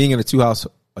being in a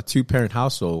 2-parent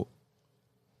household,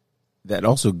 that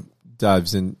also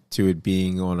dives into it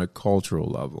being on a cultural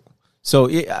level. So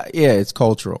yeah, it's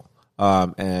cultural.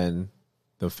 And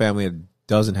the family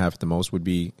doesn't have it the most would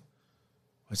be,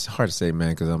 it's hard to say,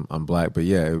 man, because I'm black, but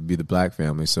yeah, it would be the black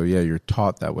family. So yeah, you're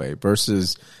taught that way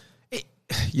versus,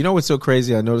 you know what's so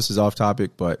crazy? I know this is off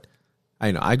topic, but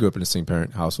I grew up in a single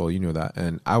parent household. You know that.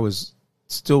 And I was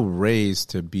still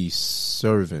raised to be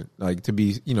servant, like to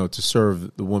be, to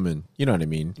serve the woman. You know what I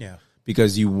mean? Yeah.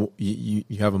 Because you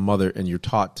have a mother and you're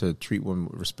taught to treat women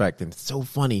with respect. And it's so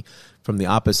funny from the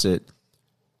opposite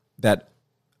that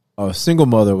a single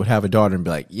mother would have a daughter and be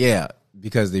like, yeah,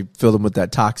 because they fill them with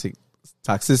that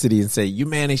toxicity and say, you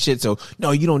man ain't shit. So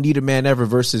no, you don't need a man ever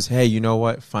versus, hey, you know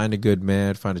what? Find a good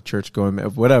man, find a church going man,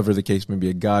 whatever the case may be,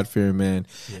 a God fearing man,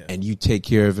 and you take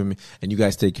care of him and you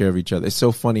guys take care of each other. It's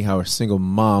so funny how a single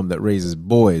mom that raises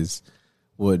boys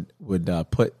would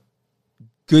put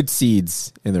good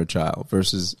seeds in their child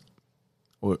versus,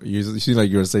 or you seem like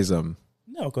you're going to say something.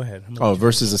 No, go ahead.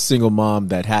 Versus a single mom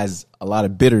that has a lot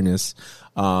of bitterness,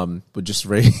 would just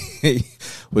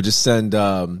send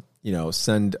a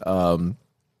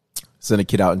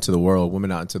kid out into the world,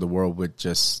 women out into the world with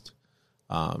just,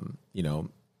 her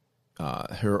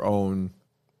own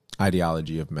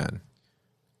ideology of men.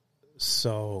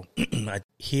 So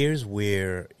here's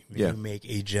where you make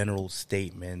a general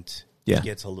statement. It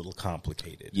gets a little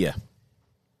complicated. Yeah.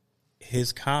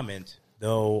 His comment,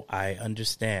 though I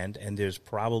understand, and there's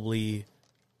probably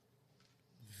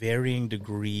varying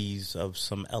degrees of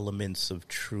some elements of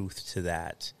truth to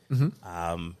that.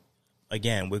 Mm-hmm.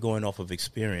 Again, we're going off of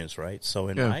experience, right? So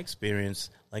in my experience,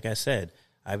 like I said,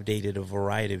 I've dated a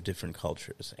variety of different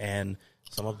cultures, and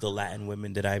some of the Latin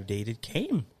women that I've dated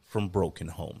came from broken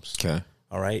homes. Okay.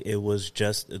 All right. It was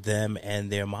just them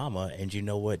and their mama. And you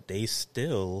know what? They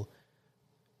still,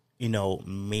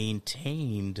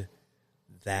 maintained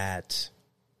that,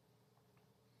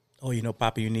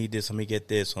 Papa, you need this. Let me get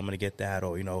this. So I'm going to get that.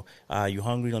 Or, you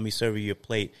hungry? Let me serve you your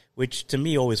plate, which to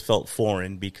me always felt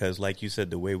foreign because, like you said,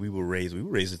 the way we were raised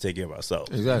to take care of ourselves.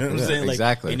 Exactly. You know what I'm saying? Like,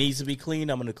 exactly. It needs to be clean.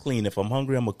 I'm going to clean. If I'm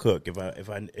hungry, I'm going to cook.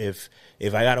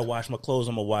 If I got to wash my clothes,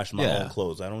 I'm going to wash my own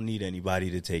clothes. I don't need anybody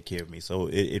to take care of me. So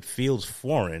it feels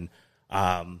foreign.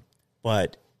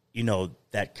 But,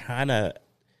 that kind of,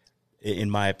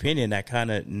 in my opinion, that kind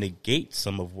of negates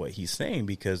some of what he's saying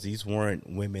because these weren't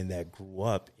women that grew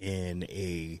up in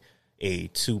a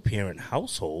two-parent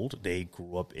household. They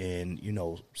grew up in,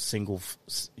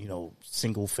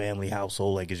 single family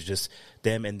household. Like it's just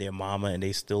them and their mama, and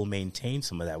they still maintain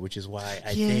some of that, which is why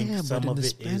I think some of it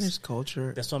Spanish is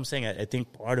culture. That's what I'm saying. I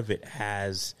think part of it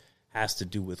has to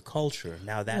do with culture.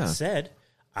 Now that said,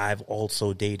 I've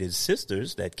also dated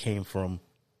sisters that came from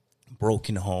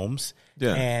broken homes,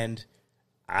 and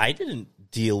I didn't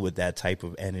deal with that type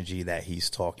of energy that he's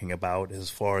talking about as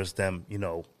far as them,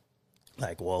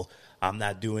 like, well, I'm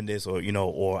not doing this, or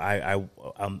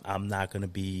I'm not going to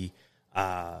be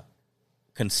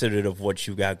considerate of what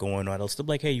you got going on. I'll still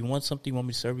be like, hey, you want something? You want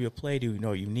me to serve you a plate? Do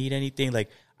you need anything? Like,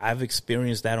 I've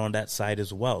experienced that on that side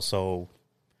as well. So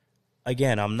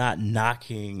again, I'm not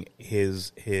knocking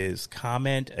his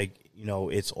comment.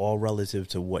 It's all relative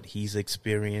to what he's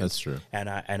experienced. That's true. And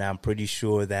I'm pretty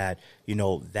sure that,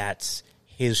 that's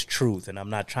his truth. And I'm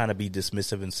not trying to be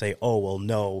dismissive and say, oh, well,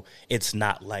 no, it's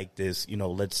not like this.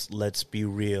 Let's be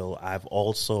real. I've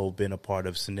also been a part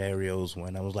of scenarios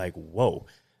when I was like, whoa,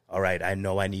 all right, I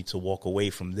know I need to walk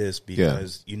away from this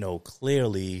because,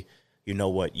 clearly, you know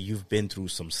what, you've been through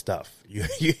some stuff. You're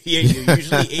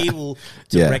usually able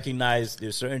to recognize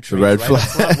there's certain traits right up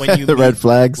front when you red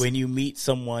flags. When you meet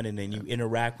someone and then you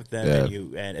interact with them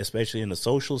and especially in a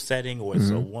social setting or it's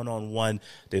a one-on-one,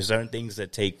 there's certain things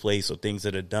that take place or things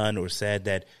that are done or said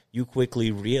that you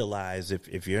quickly realize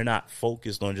if you're not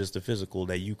focused on just the physical,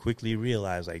 that you quickly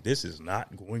realize like this is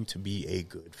not going to be a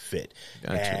good fit.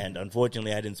 Gotcha. And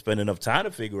unfortunately, I didn't spend enough time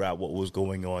to figure out what was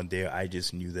going on there. I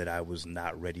just knew that I was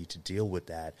not ready to deal with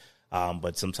that.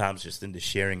 But sometimes just in the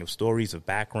sharing of stories of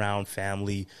background,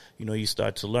 family, you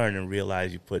start to learn and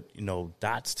realize you put,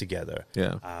 dots together.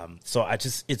 Yeah. So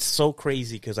it's so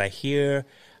crazy because I hear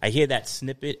that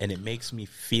snippet and it makes me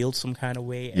feel some kind of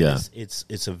way. And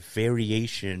it's a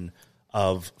variation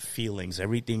of feelings,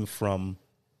 everything from,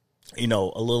 a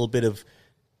little bit of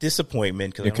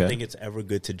disappointment because I don't think it's ever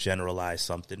good to generalize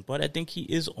something, but I think he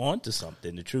is onto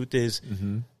something. The truth is,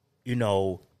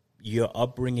 your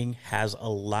upbringing has a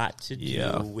lot to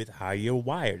do with how you're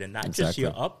wired, and not just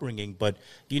your upbringing, but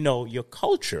your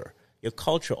culture. Your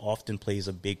culture often plays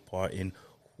a big part in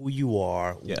who you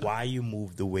are, why you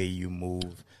move the way you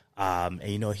move. And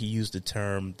he used the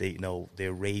term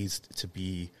they're raised to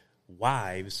be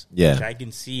wives, which I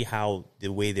can see how the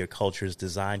way their culture is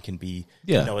designed can be,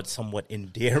 it's somewhat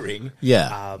endearing.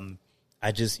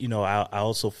 I just, I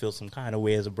also feel some kind of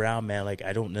way as a brown man. Like,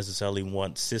 I don't necessarily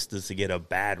want sisters to get a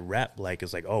bad rep. Like,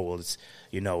 it's like, oh, well,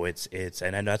 it's,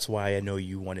 and that's why I know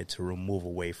you wanted to remove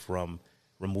the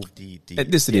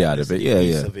ethnicity out of it.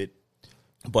 piece of it.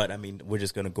 But I mean, we're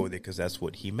just going to go there because that's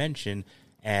what he mentioned.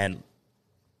 And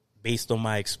based on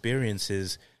my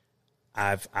experiences,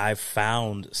 I've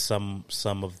found some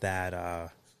of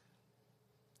that,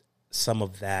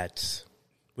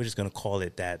 we're just going to call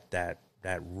it that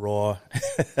raw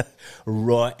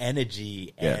raw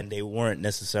energy, and they weren't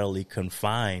necessarily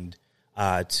confined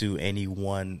to any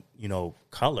one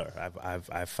color.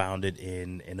 I've found it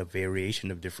in a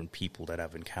variation of different people that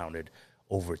I've encountered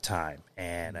over time,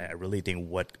 and I really think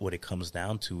what it comes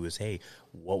down to is, hey,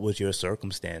 what was your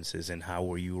circumstances and how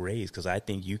were you raised? Because I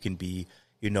think you can be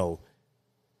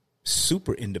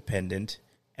super independent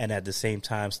and at the same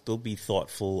time still be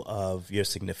thoughtful of your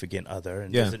significant other,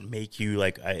 and doesn't make you,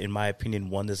 like, in my opinion,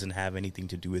 one doesn't have anything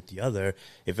to do with the other.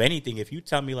 If anything, if you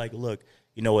tell me, like, look,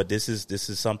 you know what, this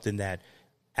is something that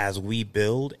as we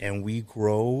build and we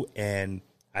grow and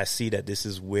I see that this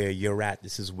is where you're at,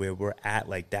 this is where we're at,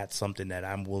 like, that's something that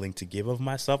I'm willing to give of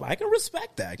myself, I can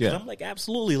respect that. Because I'm like,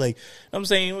 absolutely. Like, I'm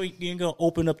saying, you ain't going to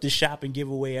open up the shop and give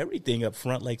away everything up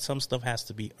front. Like, some stuff has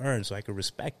to be earned, so I can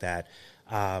respect that.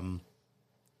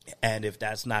 And if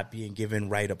that's not being given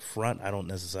right up front, I don't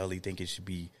necessarily think it should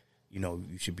be,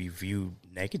 you should be viewed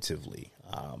negatively.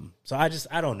 So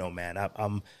I don't know,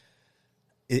 man.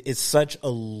 It's such a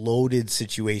loaded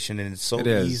situation, and it's so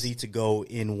easy to go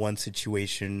in one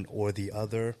situation or the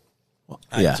other.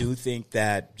 I do think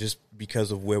that just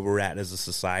because of where we're at as a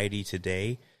society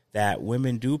today, that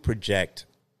women do project,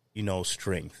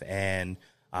 strength. And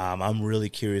I'm really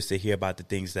curious to hear about the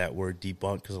things that were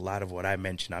debunked, because a lot of what I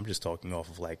mentioned, I'm just talking off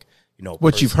of, like,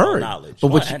 what you've heard, knowledge.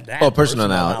 But personal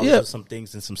knowledge. Yeah, some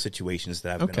things and some situations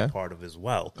that I've been a part of as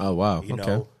well. Oh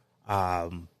wow.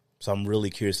 So I'm really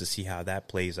curious to see how that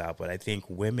plays out. But I think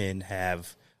women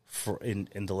have, in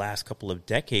the last couple of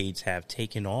decades, have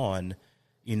taken on,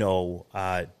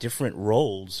 different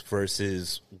roles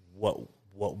versus what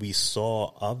we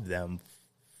saw of them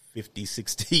 50,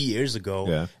 60 years ago.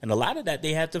 Yeah. And a lot of that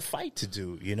they had to fight to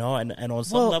do, and on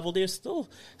some level they're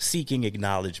still seeking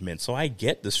acknowledgement. So I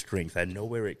get the strength. I know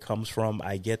where it comes from.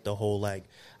 I get the whole, like,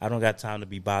 I don't got time to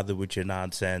be bothered with your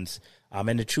nonsense.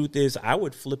 And the truth is, I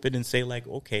would flip it and say, like,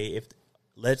 okay,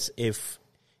 if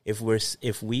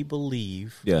we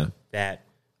believe that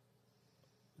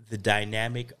the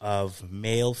dynamic of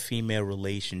male-female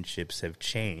relationships have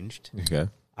changed,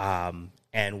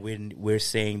 and when we're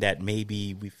saying that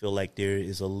maybe we feel like there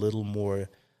is a little more,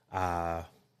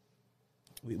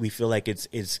 we feel like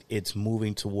it's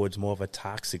moving towards more of a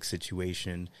toxic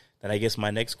situation, then I guess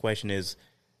my next question is,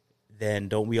 then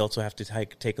don't we also have to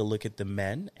take a look at the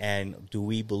men? And do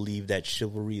we believe that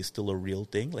chivalry is still a real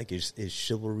thing? Like, is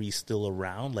chivalry still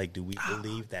around? Like, do we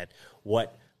believe that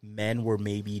what men were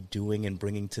maybe doing and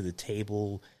bringing to the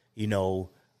table,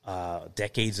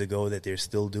 decades ago, that they're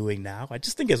still doing now? I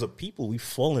just think as a people, we've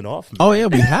fallen off, man. Oh, yeah,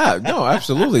 we have. No,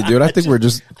 absolutely, dude. I think we're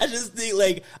just... I just think,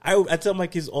 like, I tell my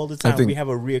kids all the time, we have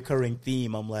a reoccurring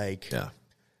theme. I'm like,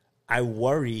 I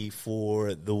worry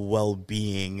for the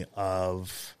well-being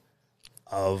of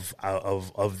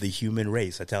the human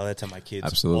race. I tell that to my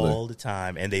kids all the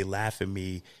time, and they laugh at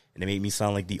me, and they make me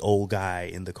sound like the old guy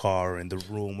in the car or in the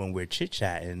room when we're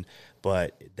chit-chatting,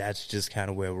 but that's just kind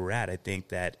of where we're at. I think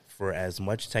that for as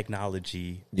much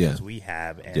technology as we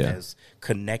have, and as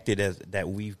connected as that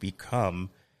we've become,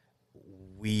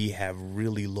 we have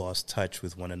really lost touch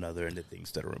with one another and the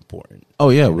things that are important. Oh,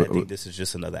 yeah. And I think this is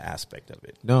just another aspect of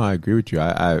it. No, I agree with you.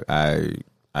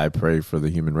 I pray for the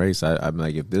human race. I'm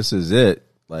like, if this is it,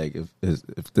 like,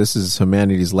 if this is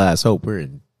humanity's last hope, we're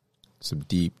in some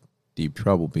deep, deep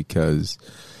trouble, because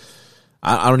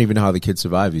I don't even know how the kids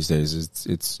survive these days.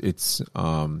 It's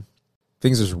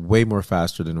things are way more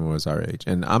faster than it was our age.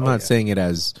 And I'm not saying it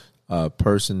as a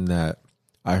person that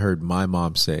I heard my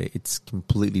mom say. It's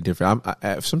completely different.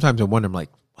 Sometimes I wonder, I'm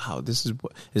like, wow, is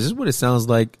this what it sounds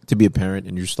like to be a parent?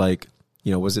 And you're just like,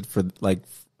 was it for, like,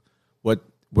 what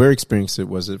we're experiencing,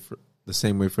 was it for the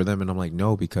same way for them? And I'm like,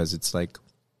 no, because it's like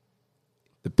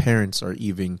the parents are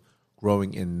even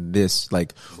growing in this.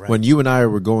 Like, when you and I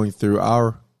were going through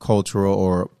our cultural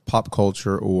or pop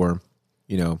culture or,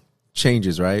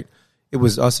 changes, right? It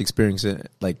was us experiencing,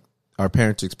 like, our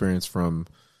parents' experience from,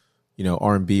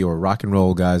 R&B or rock and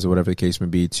roll guys or whatever the case may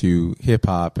be, to hip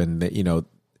hop. And,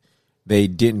 they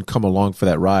didn't come along for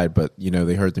that ride, but,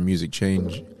 they heard the music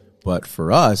change. But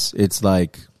for us, it's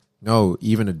like, no,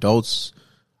 even adults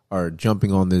are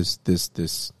jumping on this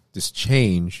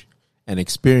change and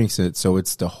experience it. So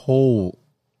it's the whole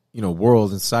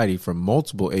world and society from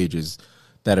multiple ages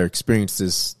that are experiencing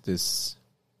this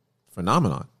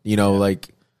phenomenon, like,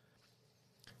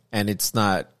 and it's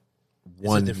not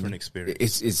one different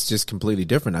experience. It's just completely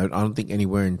different. I don't think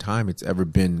anywhere in time it's ever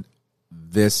been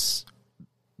this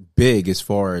big as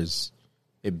far as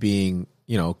it being,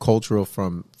 cultural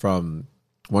from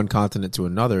one continent to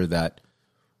another,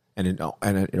 and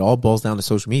it all boils down to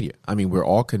social media. I mean, we're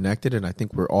all connected, and I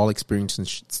think we're all experiencing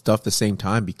stuff at the same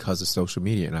time because of social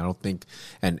media. And I don't think,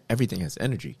 and everything has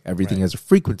energy, everything has a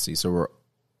frequency.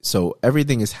 So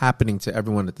everything is happening to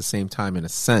everyone at the same time in a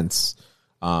sense,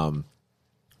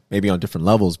 maybe on different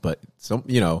levels, but so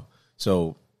you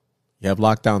have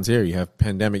lockdowns here, you have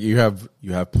pandemic, you have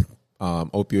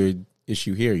opioid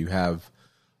issue here, you have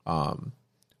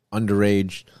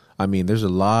underage. I mean, there's a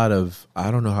lot of,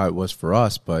 I don't know how it was for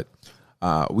us, but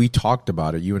we talked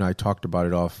about it. You and I talked about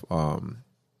it off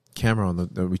camera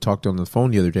we talked on the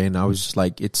phone the other day, and I was just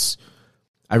like,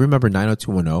 I remember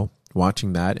 90210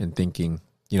 watching that and thinking,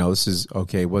 this is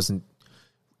okay. It was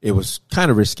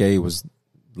kind of risque. It was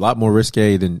a lot more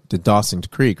risque than Dawson's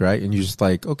Creek, right? And you're just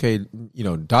like, okay,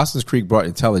 Dawson's Creek brought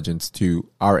intelligence to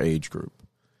our age group,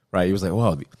 right? It was like,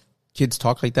 well, kids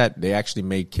talk like that. They actually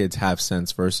made kids have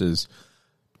sense versus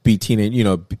be teenage,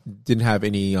 didn't have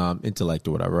any intellect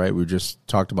or whatever, right? We just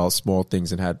talked about small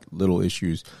things and had little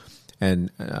issues.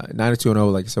 And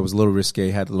 90210, like I said, was a little risque,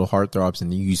 had little heartthrobs,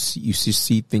 and you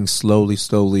see things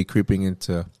slowly creeping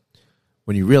into.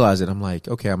 When you realize it, I'm like,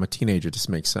 okay, I'm a teenager. This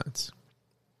makes sense.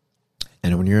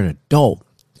 And when you're an adult,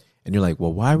 and you're like,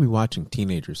 well, why are we watching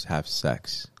teenagers have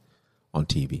sex on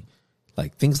TV?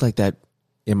 Like things like that.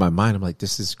 In my mind, I'm like,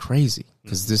 this is crazy,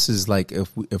 because this is like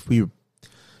if we're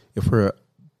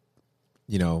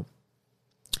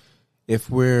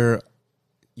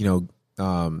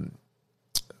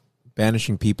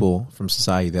banishing people from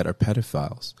society that are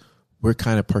pedophiles, we're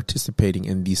kind of participating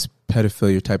in these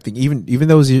pedophilia type thing. Even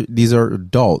though these are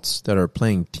adults that are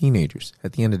playing teenagers,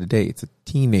 at the end of the day, it's a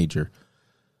teenager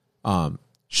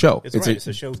show. It's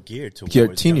a show geared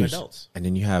towards young adults. And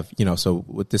then you have, so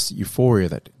with this euphoria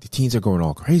that the teens are going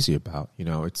all crazy about,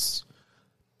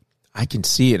 I can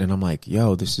see it, and I'm like,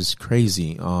 yo, this is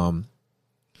crazy.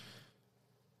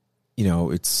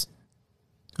 It's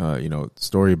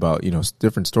story about,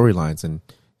 different storylines, and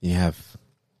you have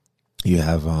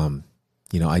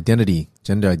identity,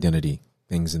 gender identity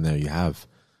things in there. You have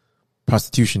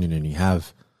prostitution in it, and you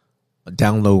have a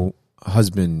down low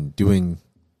husband doing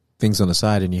things on the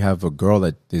side, and you have a girl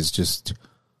that is just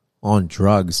on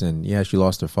drugs, and she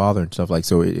lost her father and stuff like.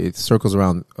 So it circles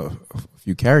around a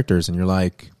few characters, and you're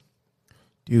like,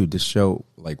 dude, this show,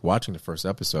 like watching the first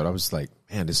episode, I was like,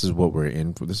 man, this is what we're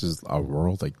in for. This is our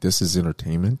world. Like, this is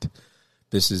entertainment.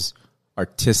 This is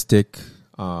artistic.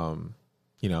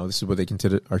 This is what they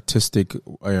consider artistic,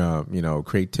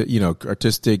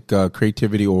 artistic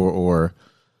creativity or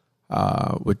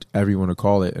whatever you want to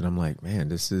call it. And I'm like, man,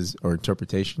 this is, or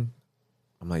interpretation.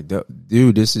 I'm like,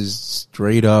 dude, this is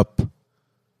straight up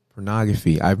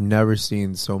pornography. I've never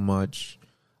seen so much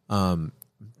the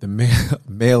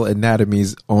male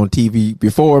anatomies on TV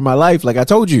before in my life. Like I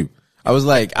told you, I was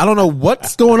like, I don't know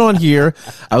what's going on here.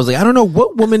 I was like, I don't know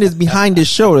what woman is behind this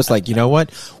show. It's like, you know what?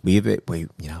 We've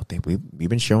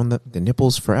been showing the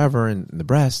nipples forever and the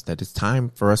breasts, that it's time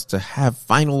for us to have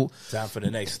final. Time for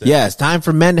the next step. Yeah, it's time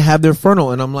for men to have their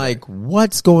frontal. And I'm like,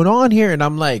 what's going on here? And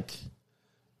I'm like,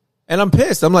 and I'm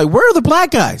pissed. I'm like, where are the black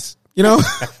guys?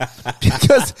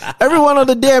 Because everyone on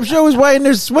the damn show is white and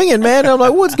they're swinging, man. And I'm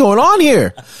like, what's going on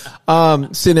here?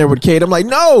 Sitting there with Kate. I'm like,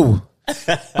 no.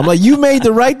 I'm like, you made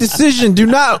the right decision. Do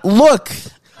not look.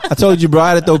 I told you, bro,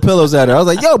 I had to throw pillows at her. I was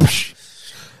like, yo,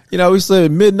 we slept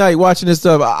at midnight watching this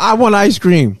stuff. I want ice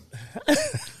cream.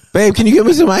 Babe, can you get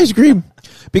me some ice cream?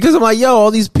 Because I'm like, yo,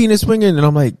 all these penis swinging. And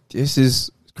I'm like, this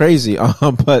is crazy.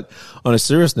 But on a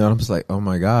serious note, I'm just like, oh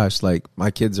my gosh, like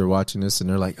my kids are watching this and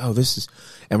they're like, oh, this is,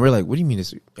 and we're like, what do you mean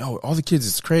this? Oh, all the kids,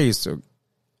 it's crazy. So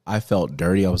I felt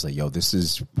dirty. I was like, yo, this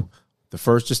is the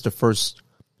first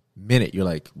minute. You're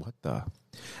like, what the?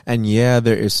 And yeah,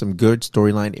 there is some good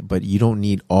storyline, but you don't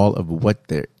need all of what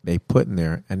they put in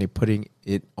there, and they're putting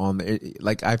it on there.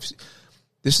 Like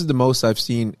this is the most I've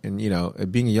seen. And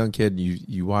being a young kid,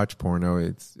 you watch porno.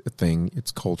 It's a thing.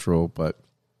 It's cultural, but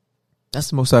that's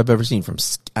the most I've ever seen from.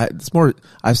 It's more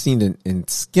I've seen in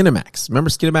Skinamax. Remember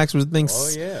Skinamax was the thing.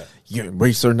 Oh yeah. You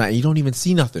don't even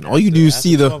see nothing. All you do is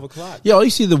see all you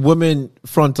see the woman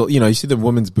frontal. You see the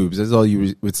woman's boobs. That's all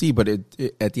you would see. But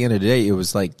at the end of the day, it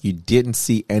was like you didn't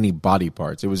see any body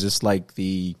parts. It was just like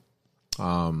the,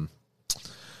 what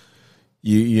do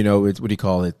you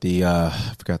call it? The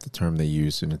I forgot the term they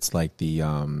use, and it's like the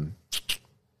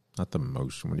not the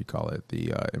motion. What do you call it?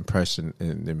 The impression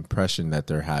that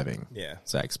they're having. Yeah.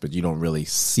 Sex, but you don't really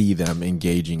see them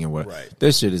engaging in what. Right.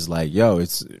 This shit is like, yo,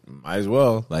 it's might as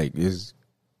well. Like, it's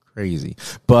crazy.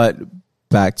 But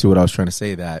back to what I was trying to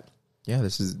say, that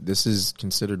this is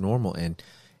considered normal, and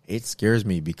it scares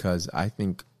me because I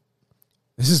think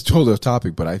this is totally off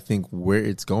topic, but I think where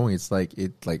it's going, it's like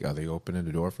are they opening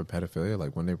the door for pedophilia?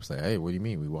 Like when they say, hey, what do you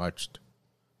mean? We watched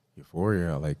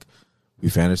Euphoria, like we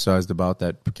fantasized about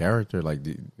that character, like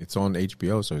it's on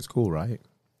HBO, so it's cool, right?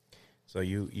 So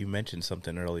you mentioned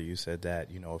something earlier. You said that,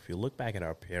 if you look back at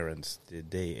our parents,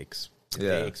 did they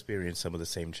experience some of the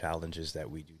same challenges that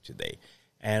we do today?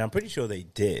 And I'm pretty sure they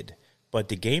did. But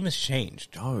the game has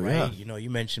changed, right? Yeah. You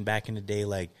mentioned back in the day,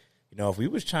 like, if we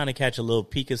was trying to catch a little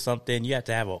peek of something, you had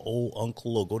to have an old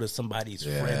uncle or go to somebody's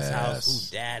friend's house whose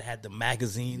dad had the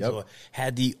magazines or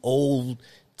had the old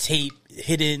tape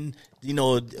hidden,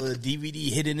 DVD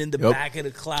hidden in the back of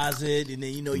the closet, and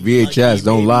then VHS,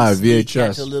 don't lie, VHS,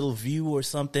 catch a little view or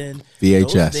something.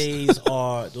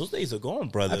 VHS. Those days are gone,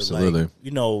 brother. Absolutely. Like,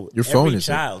 your phone every is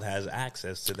child has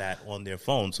access to that on their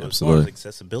phone. So Absolutely. As far as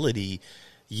accessibility,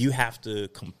 you have to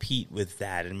compete with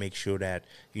that and make sure that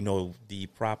the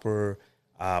proper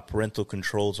parental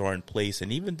controls are in place.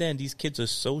 And even then, these kids are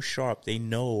so sharp, they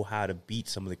know how to beat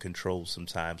some of the controls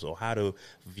sometimes, or how to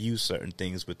view certain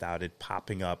things without it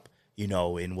popping up,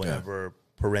 in whatever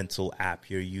parental app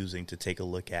you're using to take a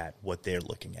look at what they're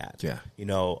looking at.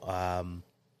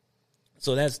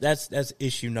 So that's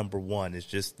issue number one, is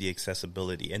just the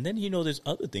accessibility. And then, there's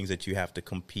other things that you have to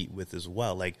compete with as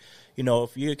well. Like,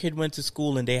 if your kid went to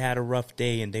school and they had a rough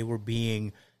day and they were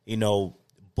being,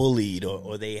 bullied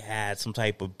or they had some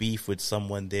type of beef with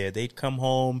someone there, they'd come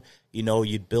home,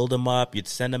 you'd build them up, you'd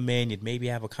send them in, you'd maybe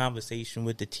have a conversation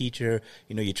with the teacher,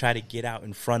 you try to get out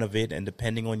in front of it, and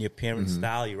depending on your parent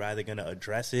style, you're either going to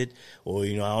address it or,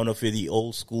 I don't know if you're the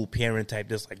old school parent type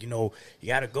that's like, you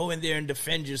got to go in there and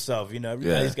defend yourself.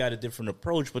 Everybody's got a different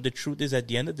approach, but the truth is, at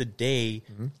the end of the day,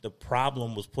 the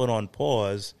problem was put on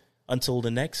pause until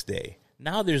the next day.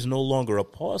 Now there's no longer a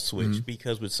pause switch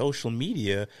because with social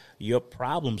media, your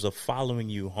problems are following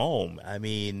you home. I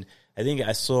mean, I think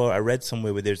I read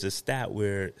somewhere where there's a stat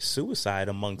where suicide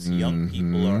amongst young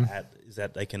people is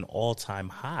at like an all-time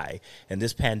high, and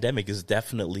this pandemic is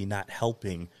definitely not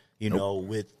helping.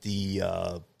 With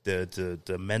the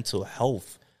mental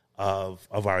health of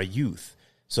our youth.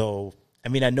 So, I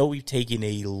mean, I know we've taken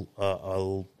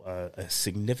a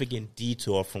significant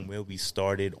detour from where we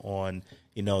started on,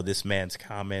 this man's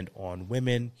comment on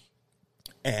women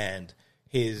and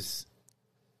his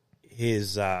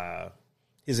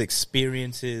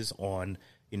experiences on,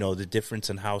 the difference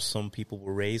in how some people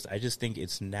were raised. I just think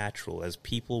it's natural. As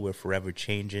people, we're forever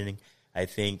changing. I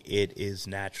think it is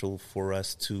natural for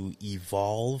us to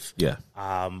evolve. Yeah.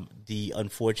 The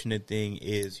unfortunate thing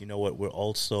is, we're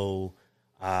also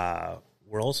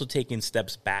taking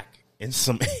steps back in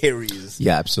some areas.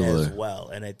 Yeah, absolutely. As well.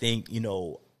 And I think,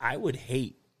 I would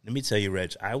hate, let me tell you,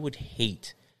 Reg, I would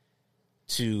hate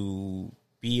to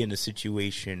be in a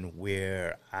situation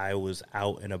where I was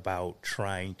out and about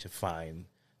trying to find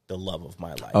the love of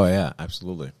my life. Oh, yeah,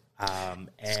 absolutely.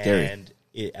 And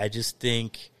I just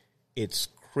think it's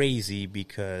crazy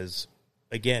because,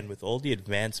 again, with all the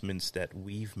advancements that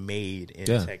we've made in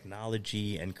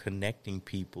technology and connecting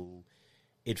people,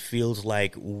 it feels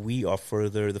like we are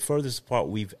the furthest apart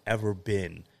we've ever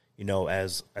been,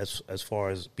 as far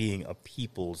as being a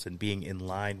peoples and being in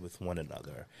line with one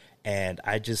another. And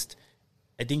I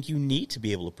think you need to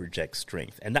be able to project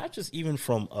strength, and not just even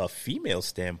from a female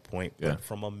standpoint, but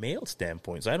from a male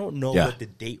standpoint. So I don't know what the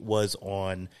date was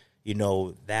on,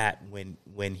 that when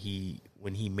he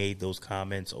made those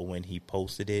comments or when he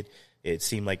posted it. It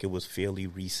seemed like it was fairly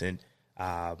recent.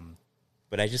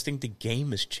 But I just think the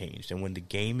game has changed. And when the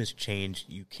game has changed,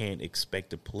 you can't expect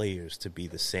the players to be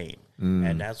the same.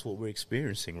 And that's what we're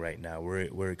experiencing right now.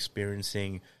 We're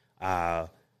experiencing a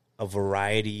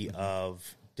variety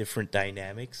of different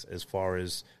dynamics as far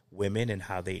as women and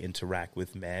how they interact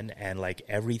with men. And like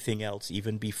everything else,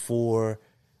 even before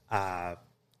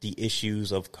the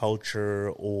issues of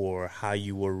culture or how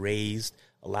you were raised,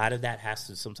 a lot of that has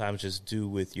to sometimes just do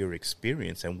with your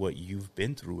experience and what you've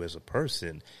been through as a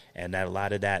person. And that a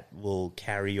lot of that will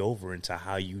carry over into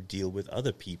how you deal with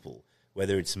other people,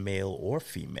 whether it's male or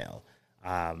female.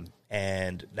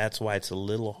 And that's why it's a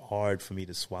little hard for me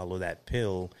to swallow that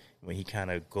pill when he kind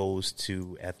of goes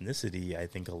to ethnicity. I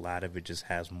think a lot of it just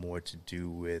has more to do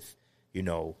with,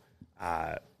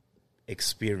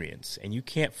 experience. And you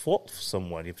can't fault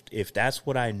someone if that's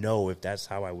what I know, if that's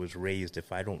how I was raised,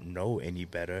 if I don't know any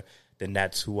better, then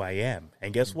that's who I am.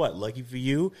 And guess what? Lucky for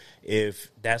you,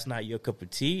 if that's not your cup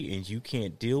of tea and you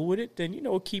can't deal with it, then,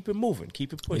 keep it moving,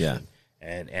 keep it pushing. Yeah.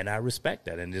 And I respect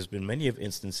that. And there's been many of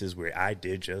instances where I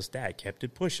did just that, kept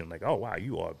it pushing. Like, oh, wow,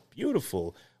 you are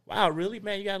beautiful. Wow, really,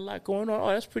 man? You got a lot going on. Oh,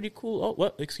 that's pretty cool. Oh,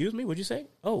 what? Excuse me? What'd you say?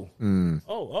 Oh,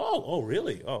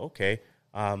 really? Oh, okay.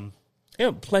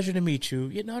 Pleasure to meet you.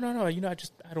 Yeah, no.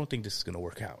 I don't think this is gonna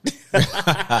work out.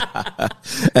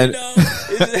 And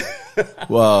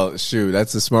well, shoot,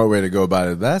 that's a smart way to go about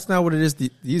it. That's not what it is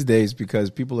these days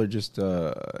because people are just,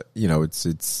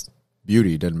 it's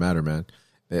beauty. It doesn't matter, man.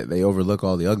 They overlook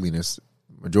all the ugliness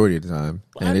majority of the time,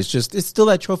 and it's still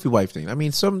that trophy wife thing. I mean,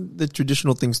 the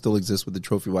traditional things still exist with the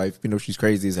trophy wife. She's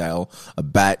crazy as hell, a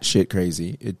bat shit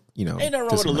crazy. Ain't nothing wrong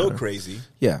with a little crazy.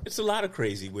 Yeah, it's a lot of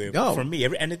crazy. For me,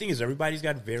 and the thing is, everybody's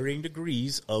got varying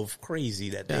degrees of crazy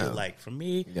that they like. For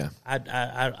me, I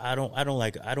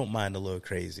don't mind a little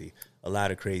crazy. A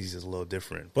lot of crazy is a little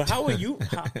different. But how are you?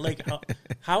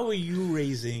 How are you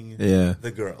raising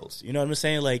the girls? You know what I'm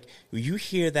saying? Like, when you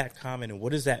hear that comment, and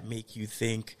what does that make you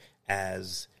think?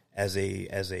 As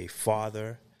a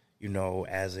father,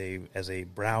 as a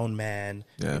brown man,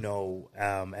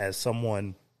 as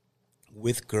someone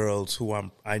with girls who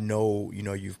I know,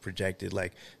 you've projected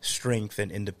like strength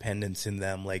and independence in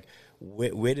them. Like,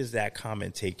 where does that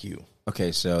comment take you?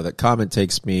 Okay, so that comment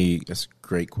takes me. That's a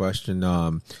great question.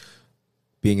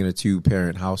 Being in a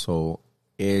 2-parent household,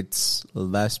 it's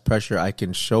less pressure I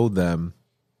can show them.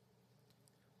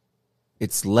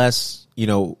 It's less,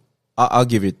 I'll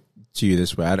give it to you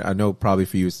this way. I know probably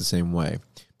for you it's the same way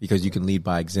because you can lead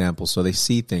by example. So they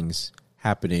see things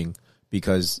happening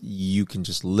because you can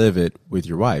just live it with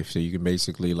your wife. So you can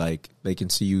basically they can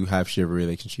see you have chivalry,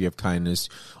 they can see you have kindness,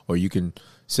 or you can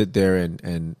sit there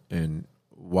and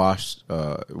wash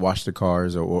the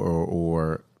cars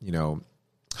or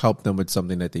help them with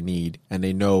something that they need, and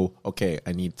they know, okay,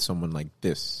 I need someone like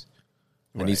this.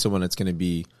 Right. I need someone that's going to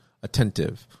be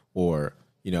attentive or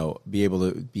be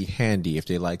able to be handy if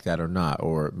they like that or not,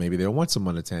 or maybe they don't want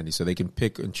someone that's handy, so they can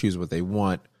pick and choose what they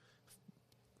want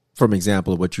from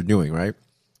example of what you're doing, right?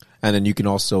 And then you can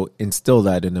also instill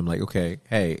that in them, like, okay,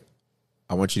 hey,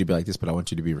 I want you to be like this, but I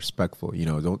want you to be respectful.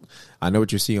 I know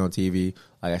what you're seeing on TV.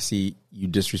 Like, I see you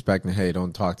disrespecting, hey,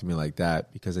 don't talk to me like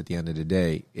that, because at the end of the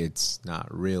day, it's not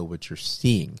real what you're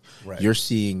seeing. Right. You're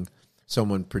seeing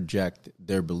someone project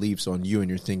their beliefs on you, and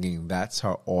you're thinking that's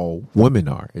how all women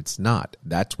are. It's not.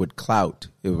 That's what clout,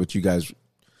 what you guys,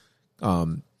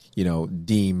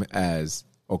 deem as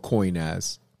or coin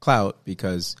as clout,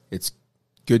 because it's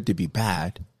good to be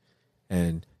bad,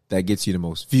 and that gets you the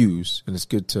most views, and it's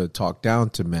good to talk down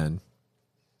to men.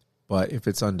 But if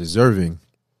it's undeserving,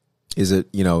 is it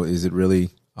really,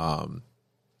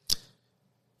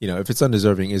 if it's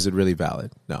undeserving, is it really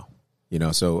valid? No.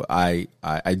 So I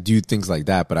do things like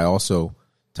that, but I also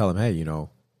tell them, hey, you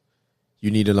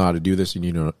need to know how to do this. You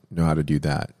need to know how to do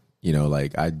that.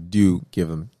 I do give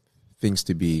them things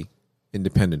to be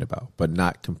independent about, but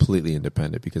not completely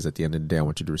independent, because at the end of the day, I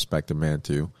want you to respect a man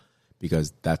too,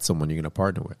 because that's someone you're going to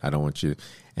partner with. I don't want you.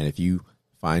 And if you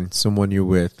find someone you're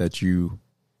with that you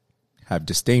have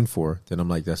disdain for, then I'm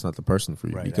like, that's not the person for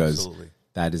you, right, because absolutely.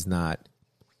 That is not,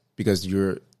 because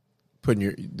you're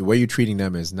putting the way you're treating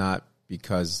them is not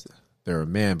because they're a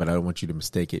man, but I don't want you to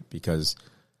mistake it because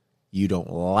you don't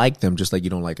like them, just like you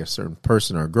don't like a certain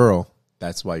person or a girl.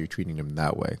 That's why you're treating them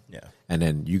that way. Yeah. And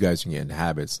then you guys can get into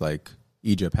habits. Like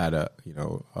Egypt had a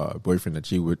boyfriend that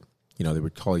she would, they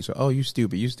would call each other, oh, you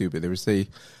stupid. They would say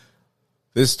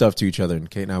this stuff to each other, and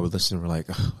Kate and I would listen, and we're like,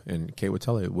 oh, and Kate would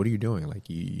tell her, what are you doing? Like,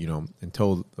 and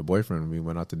told the boyfriend, we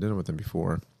went out to dinner with him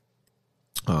before,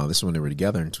 this is when they were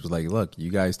together, and she was like, look, you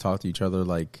guys talk to each other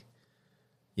like,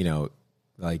 you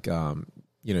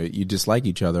dislike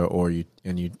each other,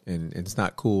 and it's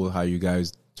not cool how you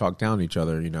guys talk down to each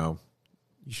other. You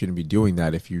shouldn't be doing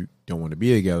that. If you don't want to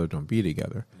be together, don't be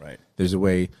together. Right. There's a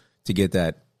way to get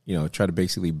that, try to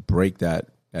basically break that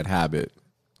habit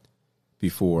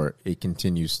before it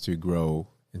continues to grow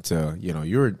into,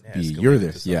 you're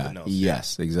this. Yeah.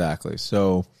 Yes, exactly.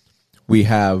 So we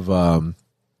have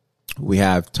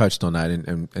touched on that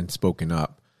and spoken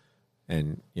up,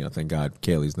 and, thank God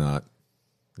Kaylee's not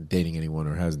dating anyone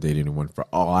or hasn't dated anyone for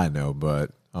all I know,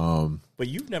 but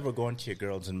you've never gone to your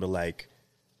girls and been like,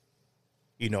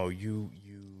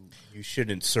 you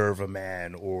shouldn't serve a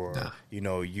man, or nah.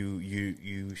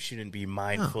 You shouldn't be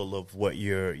mindful of what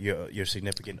your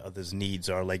significant other's needs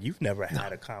are. Like, you've never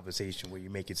had a conversation where you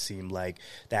make it seem like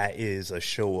that is a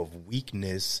show of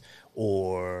weakness,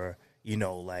 or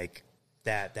like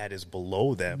that is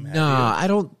below them. No, I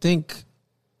don't think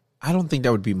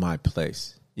that would be my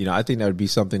place. I think that would be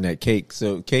something that Kate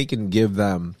can give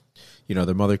them,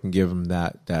 their mother can give them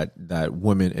that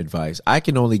woman advice. I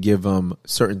can only give them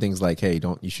certain things like, hey,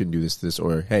 you shouldn't do this,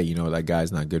 or hey, that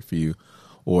guy's not good for you,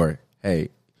 or hey,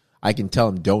 I can tell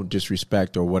them don't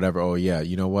disrespect or whatever. Oh yeah,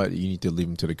 you know what, you need to leave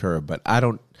him to the curb. But I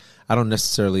don't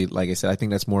necessarily, like I said, I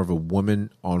think that's more of a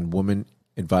woman on woman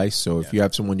advice. So if you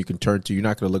have someone you can turn to, you're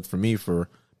not going to look for me for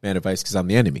man advice because I'm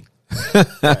the enemy.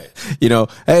 Right.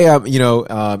 Hey, and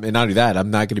not only that, I'm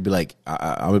not going to be like,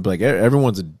 I would be like,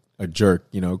 everyone's a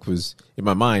jerk, because in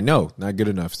my mind, no, not good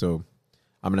enough. So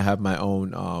I'm going to have my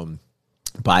own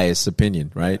biased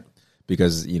opinion, right?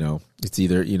 Because, it's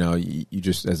either, you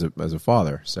just as a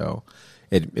father. So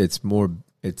it's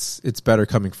better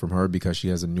coming from her because she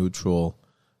has a neutral,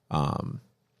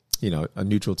 a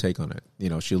neutral take on it.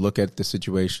 She'll look at the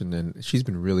situation, and she's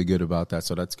been really good about that.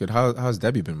 So that's good. How's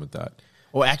Debbie been with that?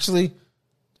 Oh, actually,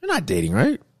 they're not dating,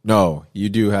 right? No, you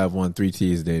do have one.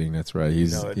 3T is dating. That's right.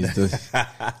 He's the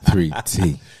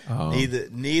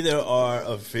 3T. Neither are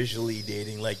officially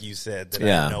dating, like you said, that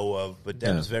I know of. But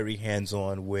Deb's very hands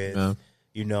on with, and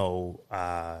you're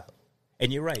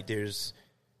right. There's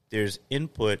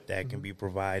input that can be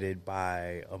provided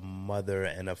by a mother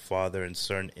and a father in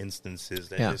certain instances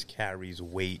that just carries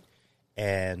weight.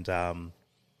 And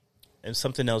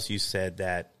something else you said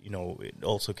that, it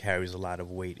also carries a lot of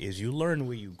weight is you learn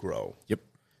where you grow. Yep.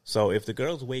 So if the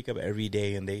girls wake up every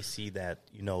day and they see that,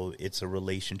 it's a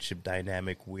relationship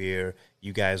dynamic where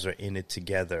you guys are in it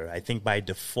together, I think by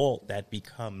default that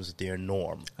becomes their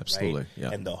norm. Absolutely. Right?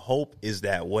 Yeah. And the hope is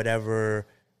that whatever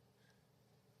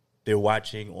they're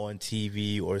watching on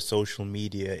TV or social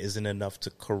media isn't enough to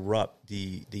corrupt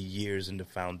the years and the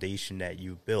foundation that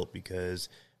you've built. Because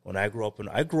when I grew up in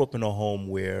a home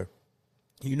where,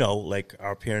 like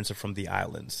our parents are from the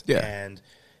islands. Yeah. And,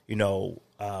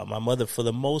 my mother, for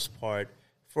the most part,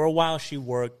 for a while she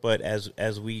worked, but as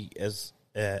our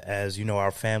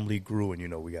family grew,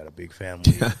 and we got a big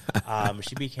family,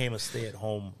 she became a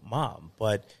stay-at-home mom.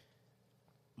 But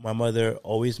my mother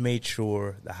always made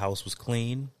sure the house was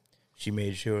clean. She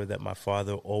made sure that my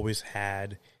father always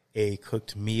had a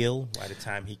cooked meal by the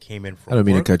time he came in from work. I don't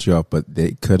mean to cut you off, but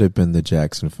they could have been the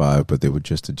Jackson 5, but they were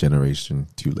just a generation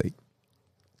too late.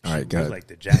 All right, go ahead. Like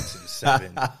the Jackson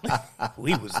 7.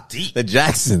 We was deep. The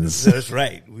Jacksons. That's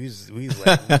right. We was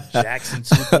like Jackson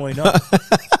 2.0.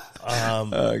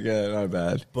 Oh, God, not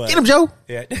bad. But, get him, Joe.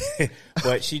 Yeah,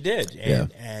 but she did.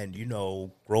 And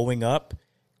growing up,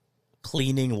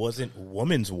 cleaning wasn't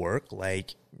woman's work.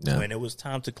 Like, when it was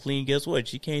time to clean, guess what?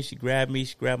 She came, she grabbed me,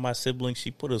 she grabbed my siblings, she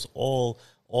put us all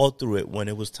through it. When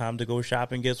it was time to go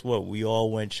shopping, guess what? We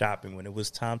all went shopping. When it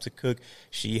was time to cook,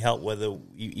 she helped,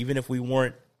 even if we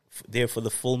weren't there for the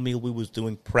full meal, we was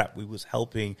doing prep. We was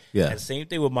helping. Yeah. And same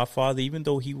thing with my father. Even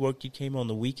though he worked, he came on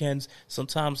the weekends.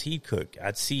 Sometimes he'd cook.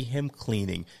 I'd see him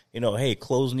cleaning. Hey,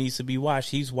 clothes needs to be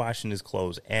washed. He's washing his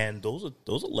clothes. And those are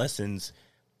lessons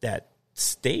that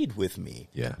stayed with me.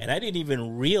 Yeah. And I didn't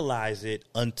even realize it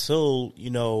until,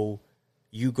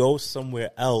 you go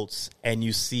somewhere else and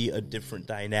you see a different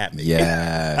dynamic.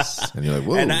 Yes. And you're like,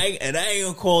 whoa. And I ain't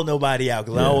gonna call nobody out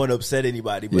because I don't want to upset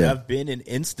anybody. But I've been in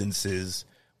instances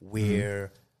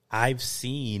where I've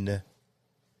seen,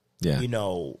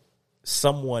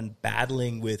 someone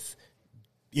battling with,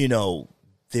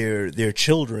 their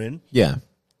children. Yeah.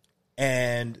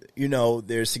 And,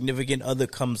 their significant other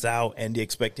comes out and the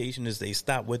expectation is they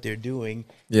stop what they're doing.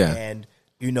 Yeah. And,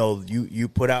 you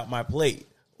put out my plate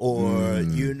or,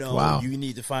 wow. you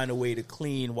need to find a way to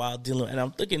clean while dealing. And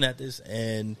I'm looking at this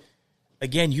and,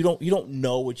 again, you don't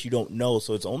know what you don't know.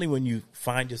 So it's only when you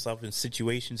find yourself in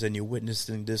situations and you're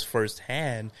witnessing this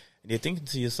firsthand and you're thinking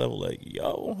to yourself like,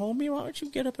 yo, homie, why don't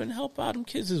you get up and help out? Them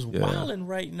kids is wilding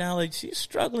right now. Like, she's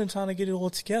struggling trying to get it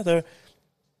all together.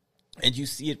 And you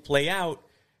see it play out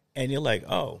and you're like,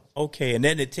 oh, okay. And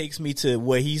then it takes me to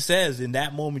what he says. In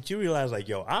that moment, you realize like,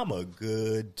 yo, I'm a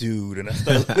good dude. And I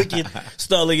start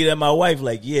looking at my wife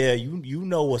like, yeah, you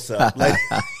know what's up. Like,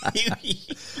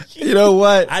 you know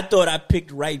what? I thought I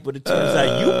picked right, but it turns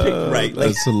out you picked right. Like,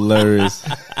 that's hilarious.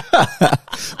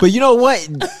 But you know what?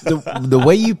 The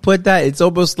way you put that, it's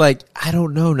almost like, I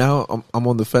don't know. Now I'm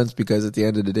on the fence because at the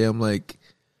end of the day, I'm like,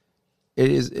 it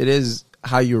is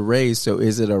how you're raised. So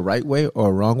is it a right way or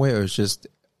a wrong way, or it's just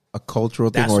a cultural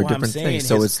thing or a different thing?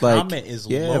 So his it's like, comment is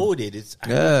loaded.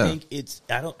 I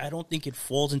don't think it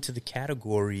falls into the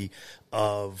category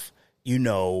of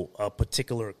a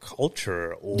particular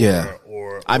culture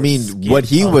or I mean what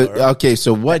he was okay.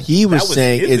 So what he was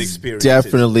saying is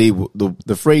definitely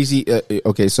the phrase he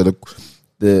so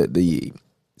the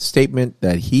statement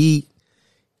that he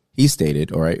he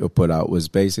stated, all right, or put out was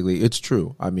basically, it's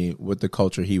true. I mean, with the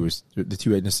culture the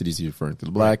two ethnicities he's referring to,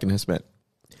 the black and Hispanic.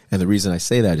 And the reason I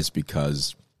say that is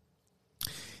because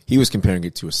he was comparing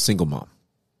it to a single mom,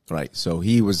 right? So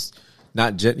he was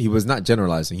not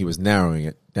generalizing, he was narrowing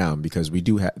it down, because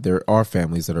there are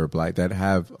families that are black that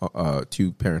have a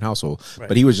 2-parent household,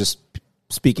 but he was just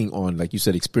speaking on, like you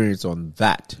said, experience on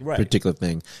that particular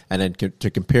thing, and then to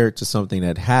compare it to something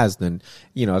that has, then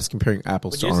it's comparing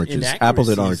apples to oranges, apples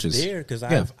and oranges. There, because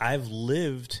I've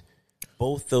lived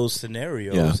both those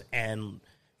scenarios, and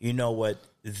you know what?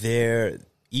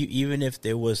 Even if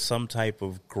there was some type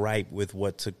of gripe with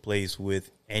what took place with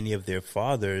any of their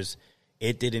fathers,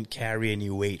 it didn't carry any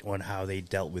weight on how they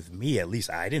dealt with me. At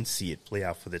least I didn't see it play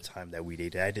out for the time that we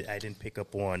dated. I didn't pick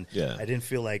up on. I didn't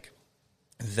feel like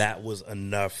that was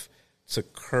enough to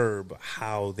curb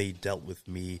how they dealt with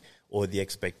me or the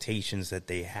expectations that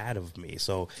they had of me.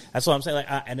 So that's what I'm saying.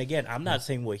 And again, I'm not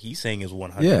saying what he's saying is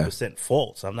 100%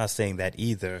 false. I'm not saying that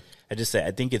either. I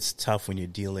think it's tough when you're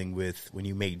dealing with, when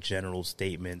you make general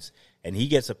statements, and he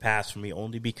gets a pass from me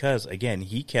only because, again,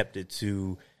 he kept it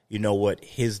to,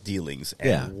 his dealings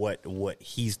and what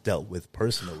he's dealt with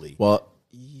personally. Well,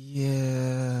 but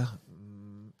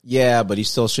he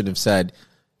still should have said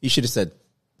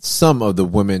some of the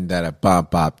women that a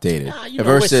Bob dated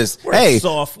versus we're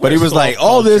soft, but he was like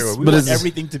all this, but it's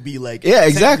everything to be like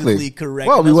exactly correct.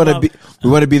 Well, we want to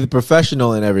be the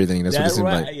professional and everything. That's what it seems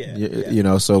like.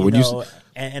 So when you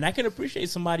and I can appreciate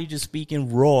somebody just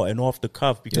speaking raw and off the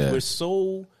cuff, because we're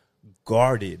so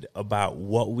guarded about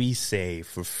what we say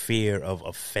for fear of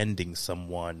offending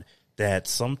someone that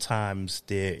sometimes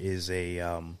there's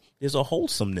a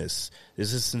wholesomeness.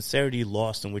 There's a sincerity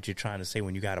lost in what you're trying to say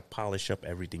when you got to polish up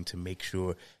everything to make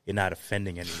sure you're not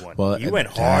offending anyone. Well, you went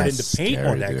hard in the paint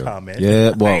on that comment.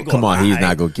 Yeah, well, come on. He's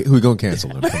not going to... Who's going to cancel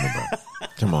him? Come on, bro.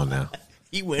 Come on now.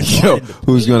 He went hard in the paint.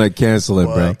 Who's going to cancel him,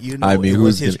 bro? I mean,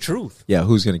 who's his truth? Yeah,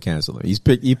 who's going to cancel him? He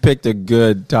picked a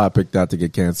good topic not to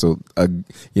get canceled, to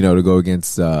go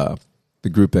against... the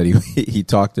group that he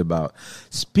talked about.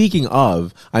 Speaking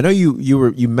of, I know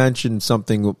you mentioned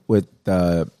something with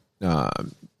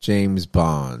James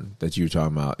Bond that you were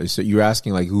talking about. So you're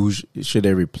asking like, who should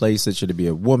they replace it? Should it be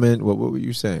a woman? What were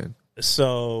you saying?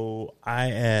 So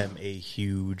I am a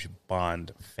huge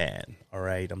Bond fan. All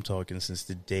right, I'm talking since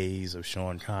the days of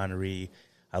Sean Connery.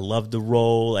 I love the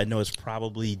role. I know it's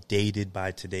probably dated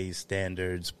by today's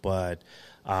standards, but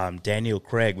Daniel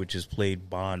Craig, which has played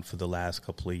Bond for the last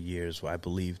couple of years, I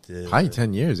believe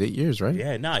 10 years, 8 years, right?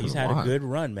 Yeah, he's had a good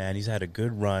run, man. He's had a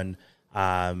good run.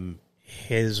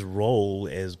 His role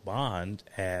as Bond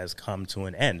has come to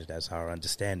an end. That's our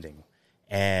understanding.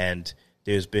 And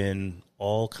there's been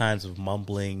all kinds of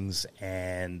mumblings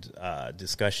and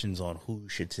discussions on who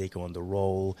should take on the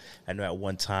role. I know at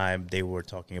one time they were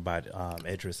talking about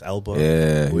Idris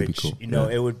Elba, which, cool.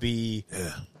 It would be...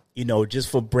 just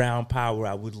for brown power,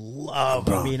 I would love.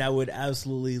 I mean, I would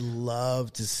absolutely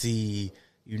love to see,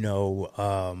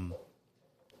 a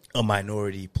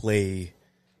minority play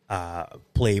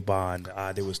Bond.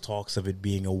 There was talks of it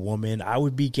being a woman. I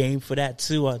would be game for that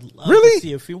too. I'd love to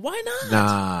see a female. Why not?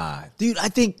 Nah, dude. I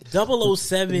think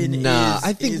 007.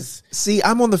 I think. See,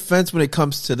 I'm on the fence when it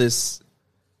comes to this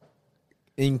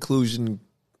inclusion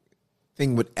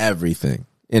thing with everything.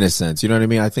 In a sense, you know what I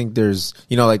mean? I think there's,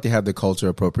 like they have the culture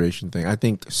appropriation thing. I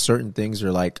think certain things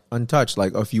are like untouched.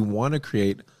 Like if you want to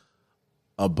create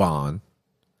a Bond,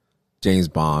 James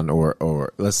Bond,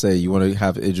 or let's say you want to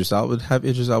have Idris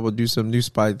Elba do some new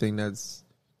spy thing that's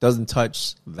doesn't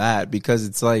touch that, because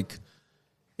it's like,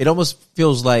 it almost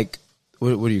feels like,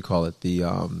 what do you call it?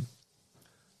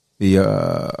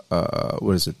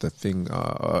 What is it? The thing,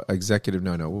 executive?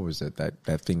 No, what was it?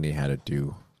 That thing they had to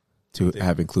do to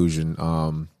have inclusion,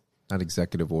 not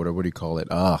executive order. What do you call it?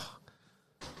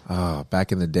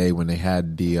 Back in the day when they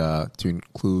had the to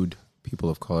include people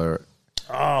of color.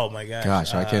 Oh my gosh!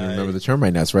 Gosh, I can't remember the term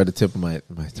right now. It's right at the tip of my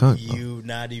tongue.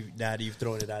 Not even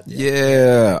throwing it out there.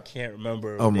 Yeah, I can't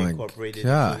remember. Oh they my incorporated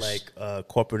gosh! Into like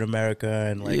corporate America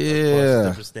and like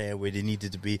different stand where they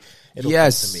needed to be. It'll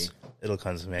come to me. It'll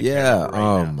come to me.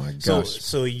 My gosh!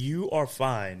 So you are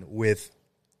fine with.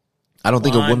 I don't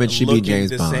think a woman should be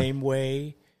James Bond. The same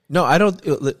way. No, I don't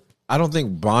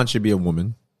think Bond should be a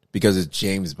woman because it's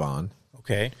James Bond.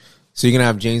 Okay. So you're gonna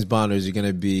have James Bond, or is it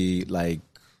gonna be like,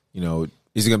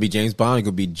 is it gonna be James Bond? It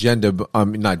could be Jenner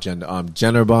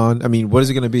Bond. I mean, what is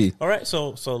it gonna be? All right.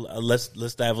 So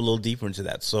let's dive a little deeper into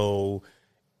that. So,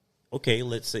 okay,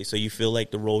 let's say you feel like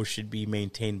the role should be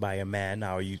maintained by a man.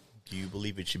 Now, do you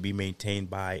believe it should be maintained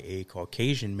by a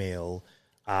Caucasian male?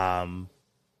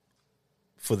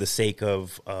 for the sake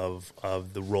of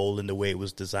the role and the way it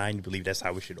was designed, you believe that's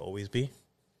how it should always be?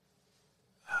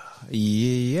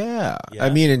 Yeah. Yeah.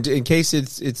 I mean, in case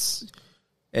it's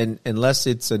and unless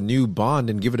it's a new Bond,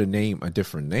 and give it a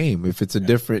different name. If it's a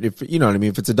different, if you know what I mean,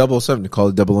 if it's a 007, call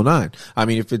it 009. I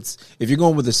mean, if you're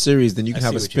going with a series, then you can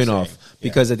have a see what you're spinoff saying. Yeah.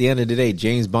 because at the end of the day,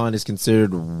 James Bond is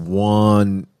considered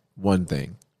one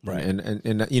thing, Right.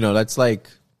 And you know that's like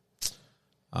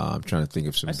I'm trying to think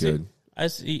of some good. I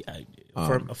see.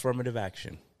 Affirmative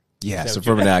action. Yes, Is that what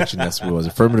affirmative action. That's what it was.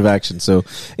 Affirmative action. So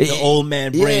The old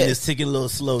man brain yeah. is ticking a little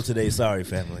slow today. Sorry,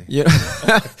 family. Yeah,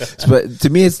 but to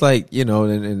me, it's like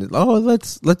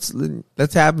let's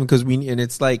happen because and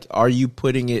it's like, are you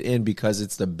putting it in because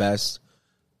it's the best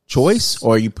choice,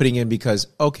 or are you putting in because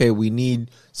okay, we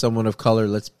need someone of color?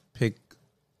 Let's pick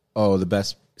the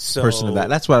best person of that.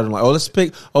 That's what I'm like. Let's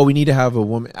pick. We need to have a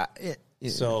woman.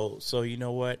 So you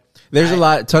know what? There's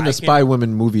a ton I of spy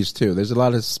women movies too. There's a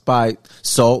lot of spy.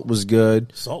 Salt was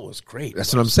good. Salt was great.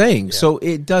 That's what I'm saying. Yeah. So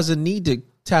it doesn't need to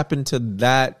tap into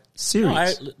that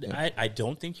series. No, I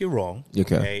don't think you're wrong.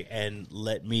 Okay. And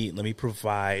let me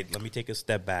take a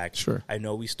step back. Sure. I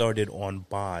know we started on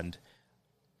Bond.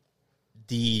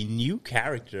 The new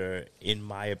character, in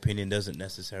my opinion, doesn't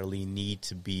necessarily need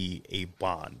to be a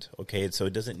Bond. Okay, so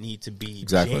it doesn't need to be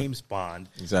Exactly. James Bond.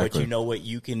 Exactly. But you know what?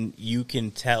 You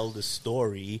can tell the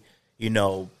story,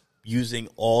 using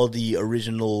all the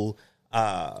original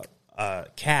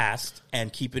cast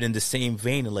and keep it in the same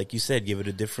vein. And like you said, give it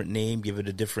a different name, give it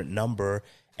a different number,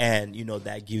 and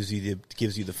that gives you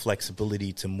the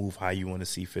flexibility to move how you want to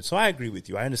see fit. So I agree with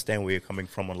you. I understand where you're coming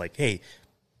from. On like, hey,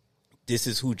 this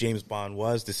is who James Bond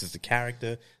was. This is the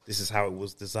character. This is how it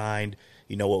was designed.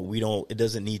 You know what? It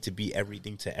doesn't need to be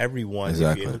everything to everyone.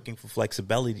 Exactly. If you're looking for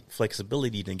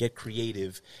flexibility, then get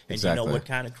creative. And Exactly.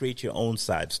 kind of create your own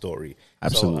side story.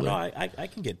 Absolutely. So, no, I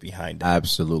can get behind that.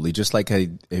 Absolutely. Just like I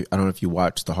don't know if you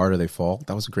watched The Harder They Fall.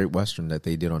 That was a great Western that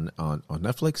they did on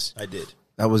Netflix. I did.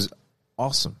 That was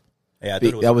awesome. Yeah, I thought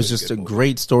it was that a was really just good a movie.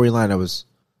 great storyline. That was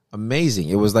amazing.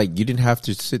 It was like you didn't have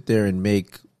to sit there and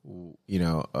make,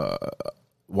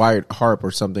 Wyatt Harp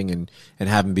or something and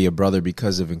have him be a brother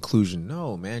because of inclusion.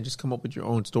 No, man, just come up with your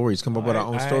own stories. Come up with our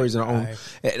own stories and our own.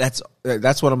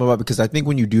 That's what I'm about, because I think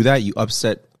when you do that, you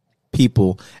upset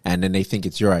people and then they think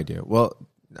it's your idea. Well,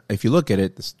 if you look at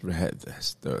it,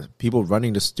 the people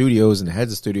running the studios and the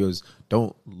heads of studios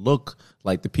don't look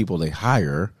like the people they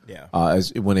hire. Yeah.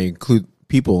 As when they include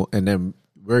people, and then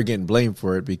we're getting blamed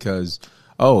for it because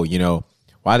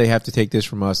why they have to take this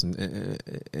from us, and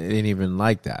it ain't even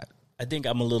like that. I think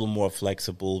I'm a little more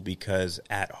flexible because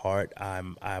at heart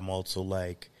I'm also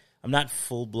like, I'm not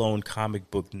full blown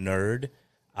comic book nerd,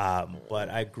 but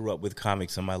I grew up with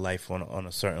comics in my life on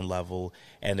a certain level.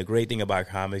 And the great thing about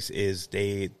comics is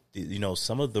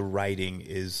some of the writing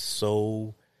is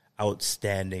so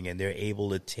outstanding, and they're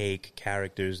able to take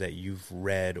characters that you've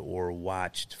read or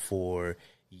watched for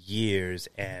years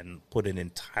and put an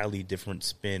entirely different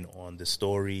spin on the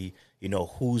story,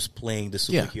 who's playing the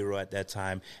superhero at that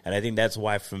time. And I think that's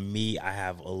why, for me, I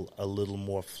have a little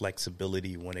more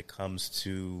flexibility when it comes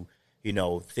to,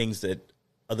 things that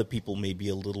other people may be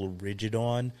a little rigid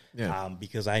on,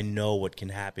 because I know what can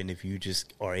happen if you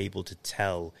just are able to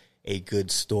tell a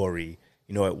good story.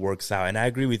 It works out. And I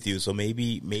agree with you. So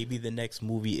maybe the next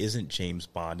movie isn't James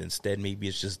Bond. Instead, maybe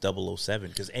it's just 007,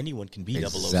 because anyone can be 007.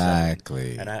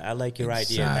 Exactly. And I like your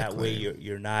idea. And that way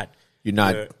you're not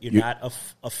offending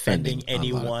offending a lot of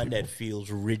anyone people. that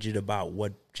feels rigid about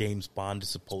what James Bond is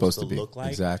supposed to be. look like.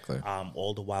 Exactly.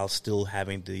 All the while still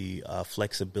having the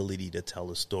flexibility to tell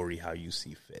a story how you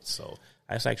see fit. So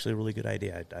that's actually a really good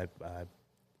idea.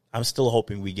 I'm still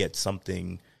hoping we get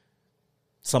something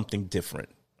different.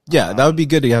 Yeah, that would be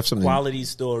good to have something. Quality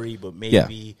story, but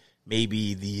maybe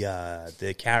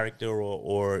the character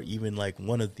or even like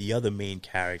one of the other main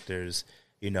characters,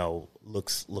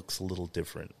 looks a little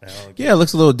different. Yeah, it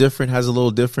looks a little different, has a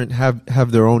little different,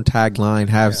 have their own tagline,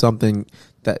 have something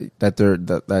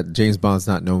that James Bond's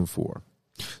not known for.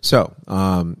 So,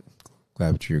 glad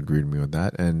that you agreed with me with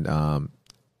that. And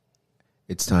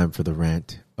it's time for the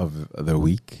rant of the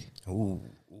week. Ooh.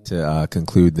 To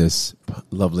conclude this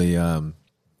lovely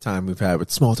time we've had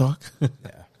with small talk.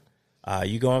 Yeah.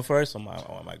 You going first, or am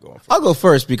I going first? I'll go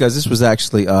first because this was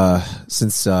actually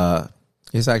since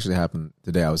this actually happened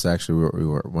today. I was actually we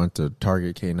went to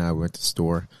Target. Kay and I went to the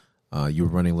store. You were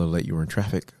running a little late. You were in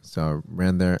traffic, so I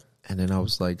ran there, and then I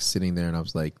was like sitting there, and I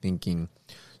was like thinking,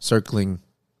 circling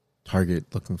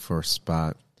Target, looking for a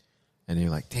spot, and you're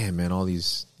like, damn man, all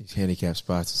these handicap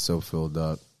spots are so filled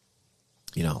up.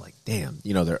 Like damn,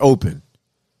 they're open.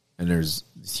 and there's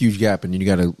this huge gap, and you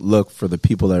got to look for the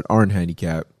people that aren't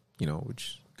handicapped,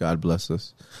 which God bless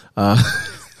us.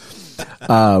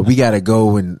 We got to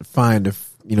go and find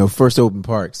a first open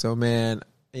park. So man,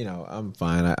 I'm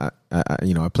fine.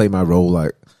 I played my role. I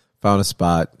found a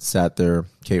spot, sat there.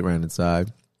 Kate ran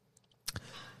inside,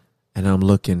 and I'm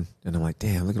looking, and I'm like,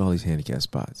 damn, look at all these handicap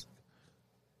spots.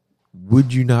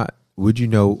 Would you know,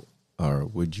 or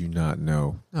would you not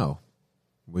know? No.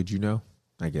 Would you know?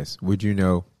 I guess. Would you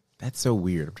know? That's so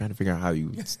weird. I'm trying to figure out how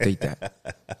you state that.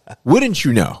 Wouldn't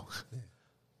you know?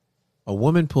 A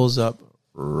woman pulls up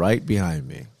right behind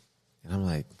me. And I'm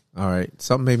like, all right.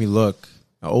 Something made me look.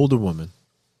 An older woman.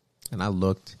 And I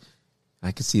looked.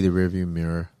 I could see the rearview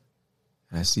mirror.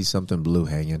 And I see something blue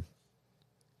hanging.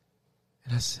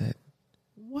 And I said,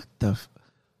 what the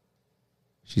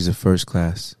She's a first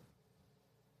class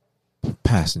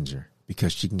passenger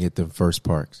because she can get the first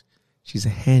parks. She's a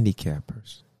handicapped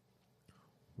person.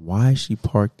 Why is she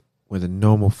parked where the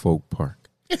normal folk park?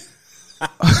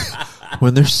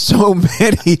 When there's so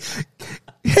many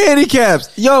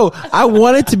handicaps. Yo, I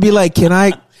wanted to be like, can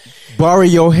I borrow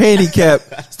your handicap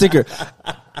sticker?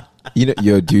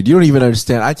 Yo, dude, you don't even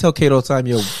understand. I tell Kate all the time,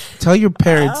 yo, tell your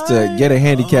parents to get a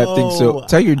handicap thing. So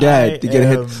tell your dad to get a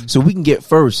hand so we can get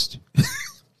first.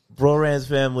 Bro Rand's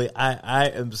family, I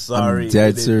am sorry I'm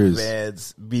dead in serious.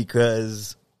 advance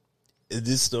because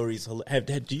this story is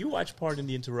hilarious. Do you watch Pardon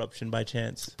the Interruption by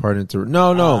chance?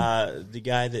 No. The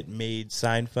guy that made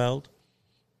Seinfeld.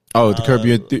 Oh, the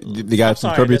the guy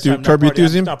from Curb Your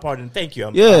Enthusiasm. Thank you.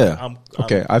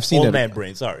 Okay, I've seen it. Old man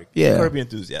brain. Sorry. Yeah, Curb Your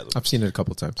Enthusiasm. I've seen it a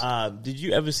couple times. Did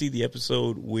you ever see the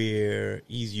episode where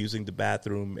he's using the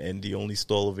bathroom and the only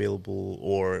stall available,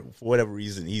 or for whatever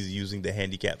reason, he's using the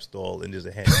handicap stall and there's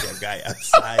a handicap guy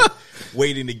outside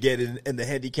waiting to get in, and the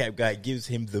handicap guy gives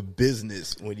him the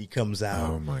business when he comes out.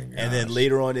 Oh my god! And then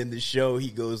later on in the show,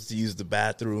 he goes to use the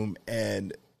bathroom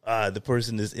and the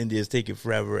person is in there is taking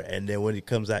forever, and then when it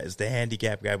comes out, it's the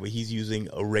handicap guy, but he's using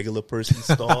a regular person's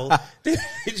stall. Did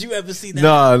you ever see that?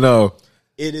 No.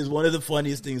 It is one of the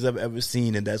funniest things I've ever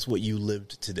seen, and that's what you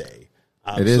lived today.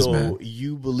 It is, so man.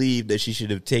 you believe that she should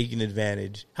have taken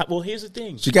advantage. Well, here's the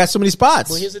thing. She got so many spots.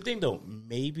 Well, here's the thing, though.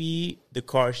 Maybe the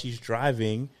car she's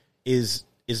driving is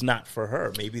not for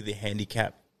her. Maybe the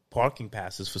handicap parking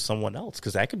pass is for someone else,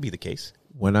 because that could be the case.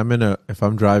 When if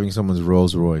I'm driving someone's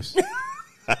Rolls Royce,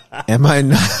 am I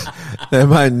not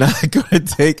going to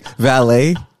take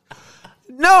valet?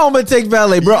 No, I'm going to take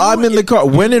valet, bro. I'm in the car.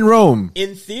 When in Rome?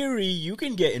 In theory, you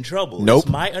can get in trouble. Nope.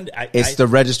 It's the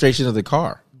registration of the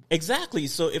car. Exactly.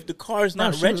 So if the car is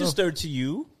not registered to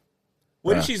you,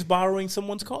 what if she's borrowing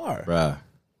someone's car? Bruh.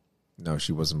 No,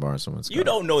 she wasn't borrowing someone's car. You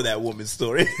don't know that woman's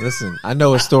story. Listen, I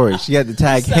know a story. She had the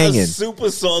tag hanging. Super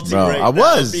salty, bro. right I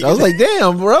was like,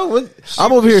 damn, bro.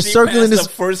 I'm over here circling this.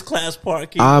 First class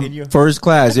parking. I'm first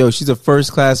class, yo. She's a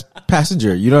first class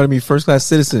passenger. You know what I mean? First class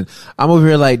citizen. I'm over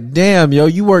here like, damn, yo.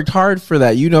 You worked hard for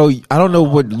that. I don't know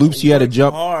what loops you had to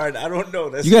jump. Hard. I don't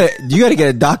know. You got to get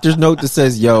a doctor's note that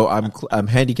says, yo, I'm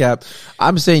handicapped.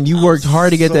 I'm saying you worked hard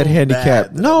to get that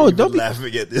handicap. No, don't be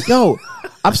laughing at this. Yo,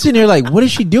 I'm sitting here like, what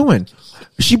is she doing?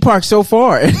 She parked so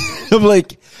far. I'm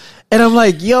like,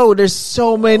 yo, there's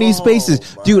so many spaces.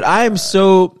 Dude, I am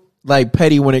so like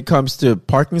petty when it comes to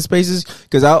parking spaces,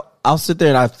 because I'll sit there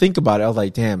and I think about it. I was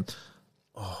like, damn,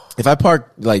 if I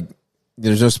park like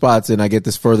there's no spots and I get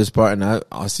this furthest part and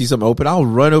I'll see something open, I'll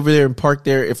run over there and park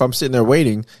there. If I'm sitting there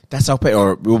waiting, that's how petty.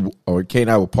 Or Kay and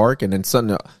I will park, and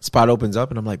then a spot opens up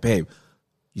and I'm like, babe,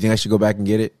 you think I should go back and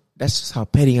get it? That's just how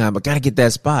petty I am. I gotta get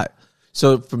that spot.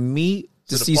 So for me,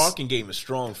 so the parking game is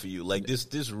strong for you. Like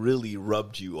this really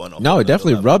rubbed you on. No, it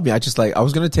definitely rubbed me. I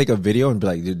was gonna take a video and be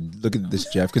like, dude, look at this,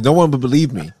 Jeff, because no one would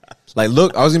believe me. Like,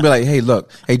 look, I was gonna be like,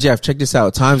 hey, Jeff, check this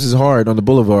out. Times is hard on the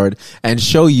boulevard, and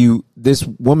show you this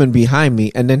woman behind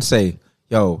me, and then say,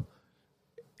 yo,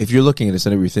 if you're looking at this, I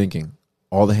know what you're thinking.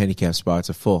 All the handicap spots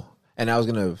are full, and I was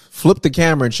gonna flip the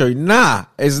camera and show you, nah,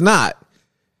 it's not.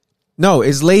 No,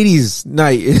 it's ladies'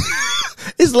 night.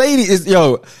 It's ladies.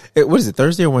 What is it?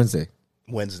 Thursday or Wednesday?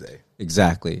 Wednesday.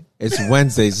 Exactly. It's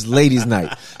Wednesday's ladies'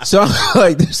 night. So I'm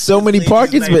like, there's so many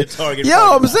parking spots.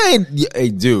 I'm saying, hey,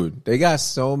 dude, they got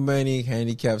so many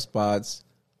handicap spots.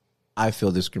 I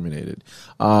feel discriminated.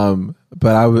 But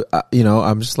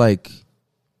I'm just like,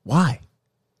 why?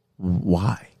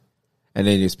 And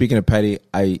then speaking of petty,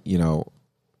 I'm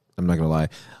not gonna lie.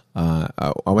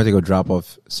 I went to go drop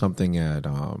off something at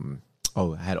I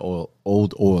had old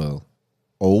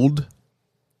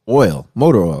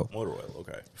motor oil. Motor oil,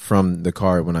 okay. From the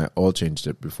car when I oil changed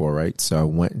it before, right? So I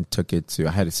went and took it to,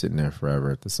 I had it sitting there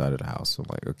forever at the side of the house. I'm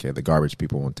like, okay, the garbage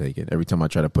people won't take it. Every time I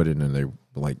try to put it in, they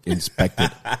like inspect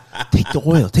it. Take the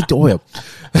oil.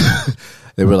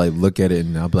 They were like, look at it,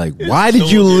 and I'll be like, why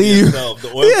did you leave? Yourself. The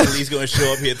oil police going to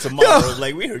show up here tomorrow.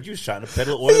 Like, we heard you was trying to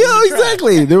peddle oil. Yeah,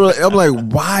 exactly. They were like, I'm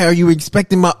like, why are you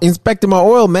inspecting my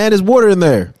oil, man? There's water in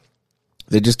there.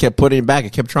 They just kept putting it back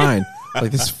and kept trying.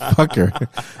 Like, this fucker.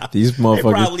 These motherfuckers.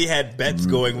 They probably had bets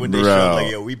going when they showed, like,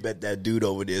 yo, we bet that dude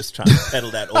over there is trying to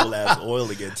peddle that old ass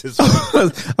oil against his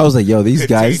I was like, yo, these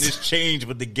guys. Containers change,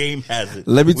 but the game has it.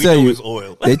 Let me tell you, it's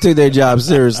oil. They took their job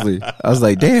seriously. I was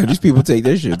like, damn, these people take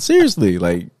their shit seriously.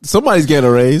 Like, somebody's getting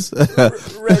a raise.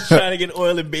 Red's trying to get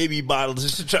oil in baby bottles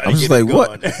just to try I'm to just get like, it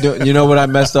going. what? You know what I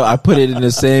messed up? I put it in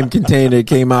the same container it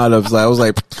came out of. So I was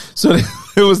like, so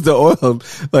it was the oil.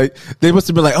 Like, they must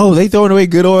have been like, oh, they throwing away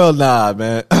good oil. Nah,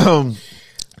 man.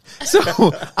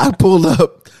 So I pulled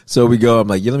up. So we go. I'm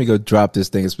like, yeah, let me go drop this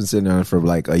thing. It's been sitting on for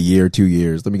like a year, 2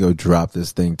 years. Let me go drop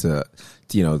this thing to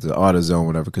the AutoZone,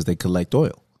 whatever, because they collect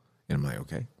oil. And I'm like,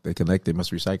 okay, they collect. They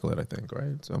must recycle it, I think,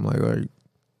 right? So I'm like, all right.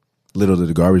 Little did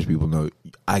the garbage people know,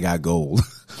 I got gold.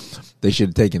 They should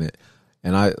have taken it.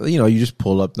 And you just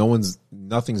pull up.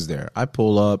 Nothing's there. I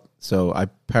pull up. So I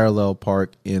parallel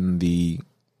park in the,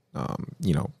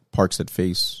 parks that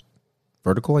face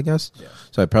vertical, I guess. Yeah.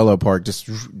 So I parallel park, just,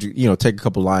 take a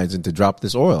couple lines and to drop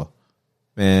this oil.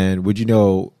 Man, would you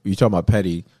know, you talking about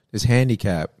petty, this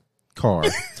handicap car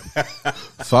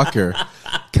fucker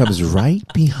comes right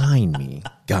behind me,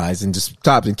 guys, and just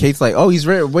stops. And Kate's like, oh, he's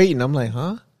right, waiting. I'm like,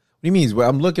 huh? What do you mean?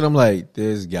 I'm looking, I'm like,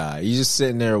 this guy, he's just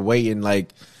sitting there waiting,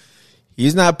 like,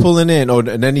 he's not pulling in.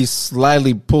 And then he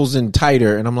slightly pulls in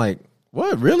tighter. And I'm like,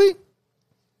 what, really?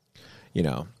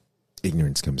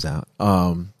 Ignorance comes out.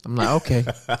 I'm like, okay.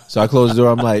 So I close the door.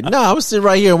 I'm like, no, I'm gonna sit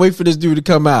right here and wait for this dude to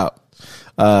come out.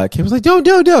 Kate was like, don't.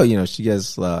 She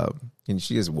gets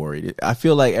worried. I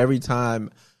feel like every time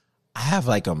I have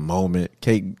like a moment,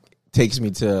 Kate takes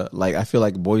me to, like, I feel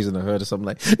like Boys in the Hood or something,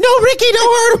 like, no, Ricky,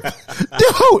 don't hurt him.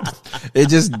 Don't.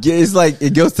 It's like,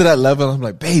 it goes to that level. I'm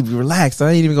like, babe, relax.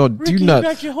 I ain't even gonna do nothing.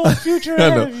 You got your whole future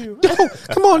ahead of you.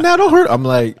 Come on now, don't hurt. I'm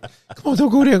like, come on, don't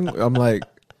go there. I'm like,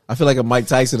 I feel like a Mike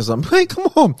Tyson or something. Hey,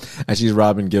 come on. And she's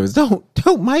Robin Givens. Don't,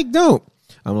 Mike, don't.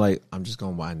 I'm like, I'm just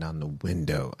going to wind down the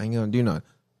window. I ain't going to do nothing.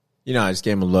 I just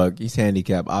gave him a look. He's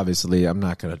handicapped. Obviously, I'm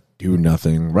not going to do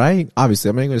nothing, right? Obviously,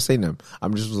 I'm not going to say nothing.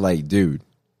 I'm just like, dude,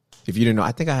 if you didn't know,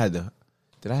 I think I had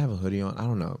did I have a hoodie on? I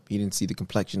don't know. He didn't see the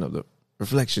complexion of the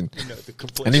reflection.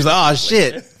 And he's like, oh,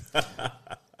 shit.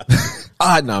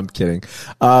 No, I'm kidding.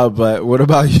 But what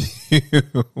about you?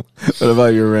 What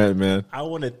about your rant, man? I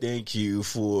want to thank you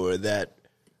for that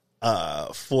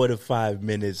 4 to 5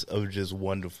 minutes of just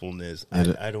wonderfulness.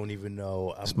 I don't even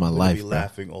know. It's my life. Be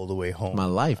laughing all the way home. My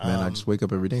life, man. I just wake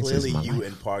up every day. Clearly, my you life.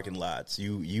 in parking lots.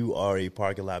 You are a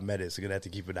parking lot menace. So you're gonna have to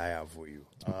keep an eye out for you.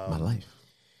 My life.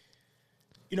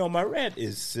 My rant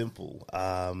is simple.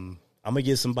 I'm gonna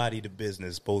give somebody the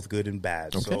business, both good and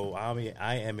bad. Okay. So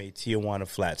I am a Tijuana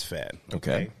Flats fan.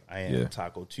 Okay. I am.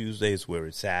 Taco Tuesdays where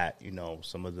it's at.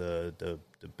 Some of the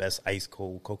best ice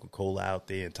cold Coca-Cola out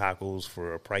there and tacos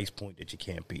for a price point that you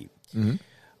can't beat. Mm-hmm.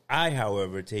 I,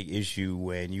 however, take issue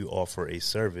when you offer a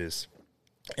service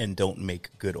and don't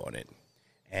make good on it.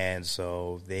 And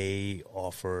so they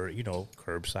offer,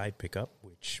 curbside pickup,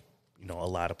 which a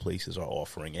lot of places are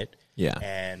offering it. Yeah.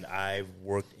 And I've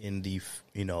worked in the,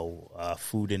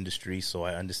 food industry, so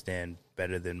I understand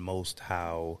better than most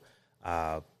how,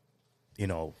 the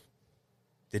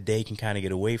day can kind of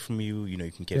get away from you. You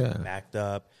can get backed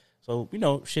up. So,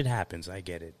 shit happens. I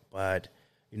get it. But,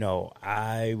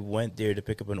 I went there to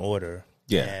pick up an order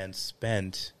and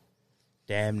spent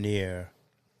damn near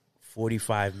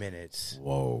 45 minutes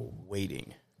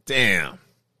waiting. Damn.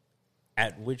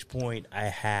 At which point I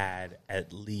had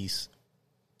at least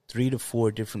 3 to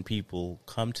 4 different people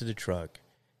come to the truck,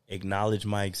 acknowledge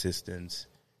my existence,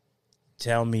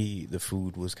 tell me the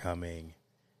food was coming,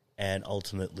 and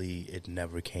ultimately it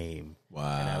never came.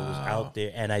 Wow. And I was out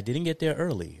there, and I didn't get there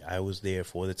early. I was there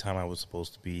for the time I was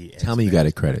supposed to be. Tell me you got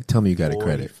a credit.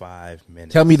 45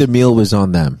 minutes. Tell me the meal was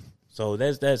on them. So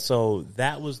that's that. So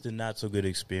that was the not so good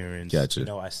experience. Gotcha.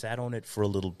 I sat on it for a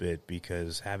little bit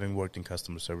because having worked in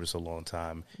customer service a long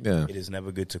time, it is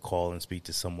never good to call and speak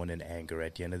to someone in anger.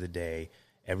 At the end of the day,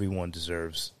 everyone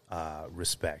deserves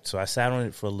respect. So I sat on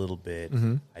it for a little bit.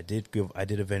 Mm-hmm. I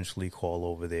did eventually call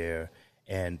over there,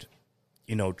 and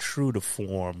true to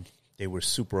form, they were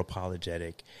super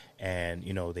apologetic, and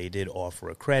they did offer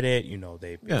a credit.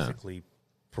 They basically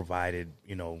provided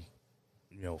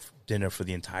dinner for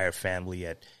the entire family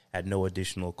at at no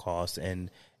additional cost.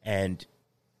 And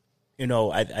you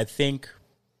know, I think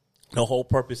the whole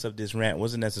purpose of this rant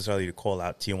wasn't necessarily to call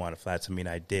out Tijuana Flats. I mean,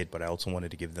 I did, but I also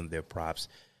wanted to give them their props.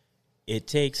 It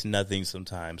takes nothing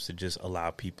sometimes to just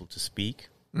allow people to speak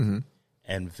and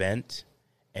vent.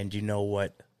 And you know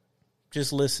what?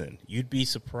 Just listen. You'd be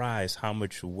surprised how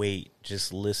much weight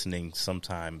just listening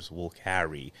sometimes will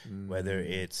carry, whether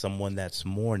it's someone that's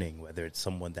mourning, whether it's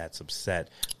someone that's upset,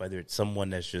 whether it's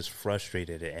someone that's just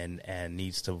frustrated and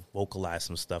needs to vocalize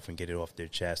some stuff and get it off their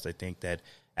chest. I think that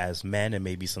as men and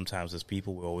maybe sometimes as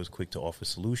people, we're always quick to offer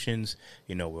solutions.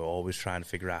 You know, we're always trying to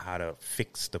figure out how to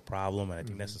fix the problem. And I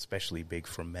think that's especially big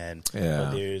for men. Yeah.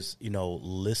 But there's, you know,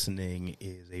 listening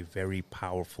is a very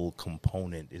powerful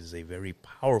component, is a very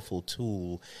powerful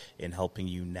tool in helping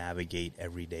you navigate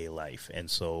everyday life. And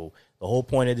so the whole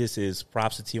point of this is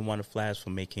props to Tijuana Flats for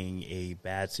making a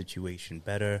bad situation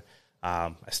better.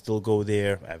 I still go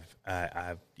there.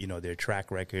 I've you know, their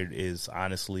track record is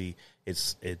honestly,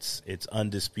 it's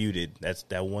undisputed.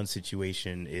 That one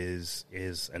situation is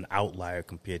an outlier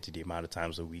compared to the amount of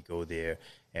times that we go there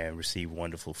and receive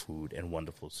wonderful food and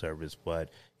wonderful service. But,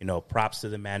 you know, props to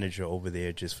the manager over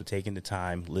there just for taking the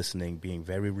time, listening, being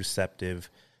very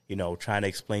receptive, you know, trying to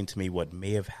explain to me what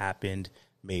may have happened,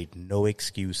 made no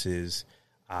excuses,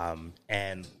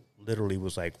 and literally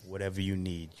was like, whatever you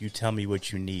need, you tell me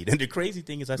what you need. And the crazy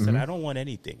thing is I said, I don't want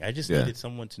anything. I just needed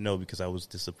someone to know because I was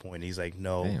disappointed. He's like,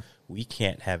 no, we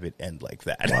can't have it end like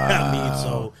that. Wow. I mean,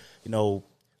 so, you know,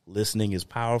 listening is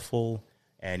powerful.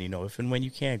 And, you know, if and when you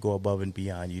can't go above and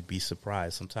beyond, you'd be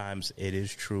surprised. Sometimes it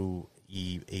is true.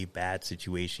 A bad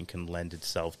situation can lend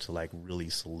itself to like really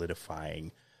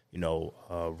solidifying, you know,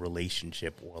 a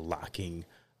relationship or locking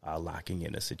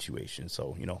in a situation.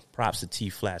 So, you know, props to T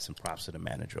Flats and props to the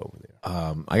manager over there.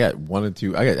 I got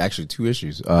actually two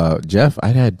issues. Jeff, I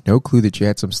had no clue that you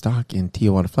had some stock in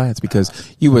Tijuana Flats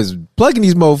because you was plugging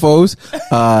these mofos.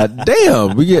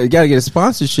 Damn, we got to get a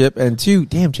sponsorship. And two,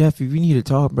 damn, Jeff, if you need to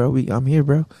talk, bro, I'm here,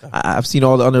 bro. I've seen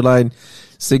all the underlying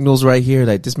signals right here.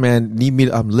 Like, this man need me.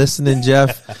 I'm listening,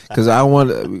 Jeff, because I want,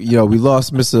 you know, we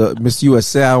lost Miss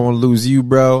USA. I want to lose you,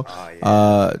 bro.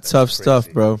 Tough stuff,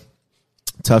 bro.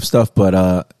 Tough stuff,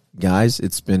 but guys,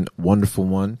 it's been a wonderful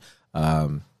one,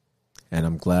 and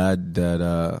I'm glad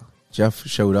that Jeff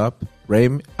showed up.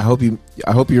 Raym, I hope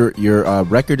your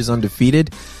record is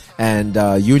undefeated, and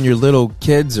you and your little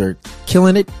kids are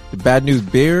killing it. The Bad News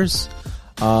Bears,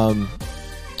 and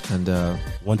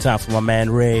one time for my man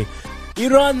Ray, he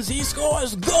runs, he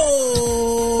scores,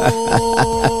 goal.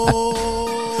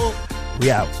 We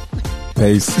out.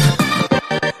 Peace.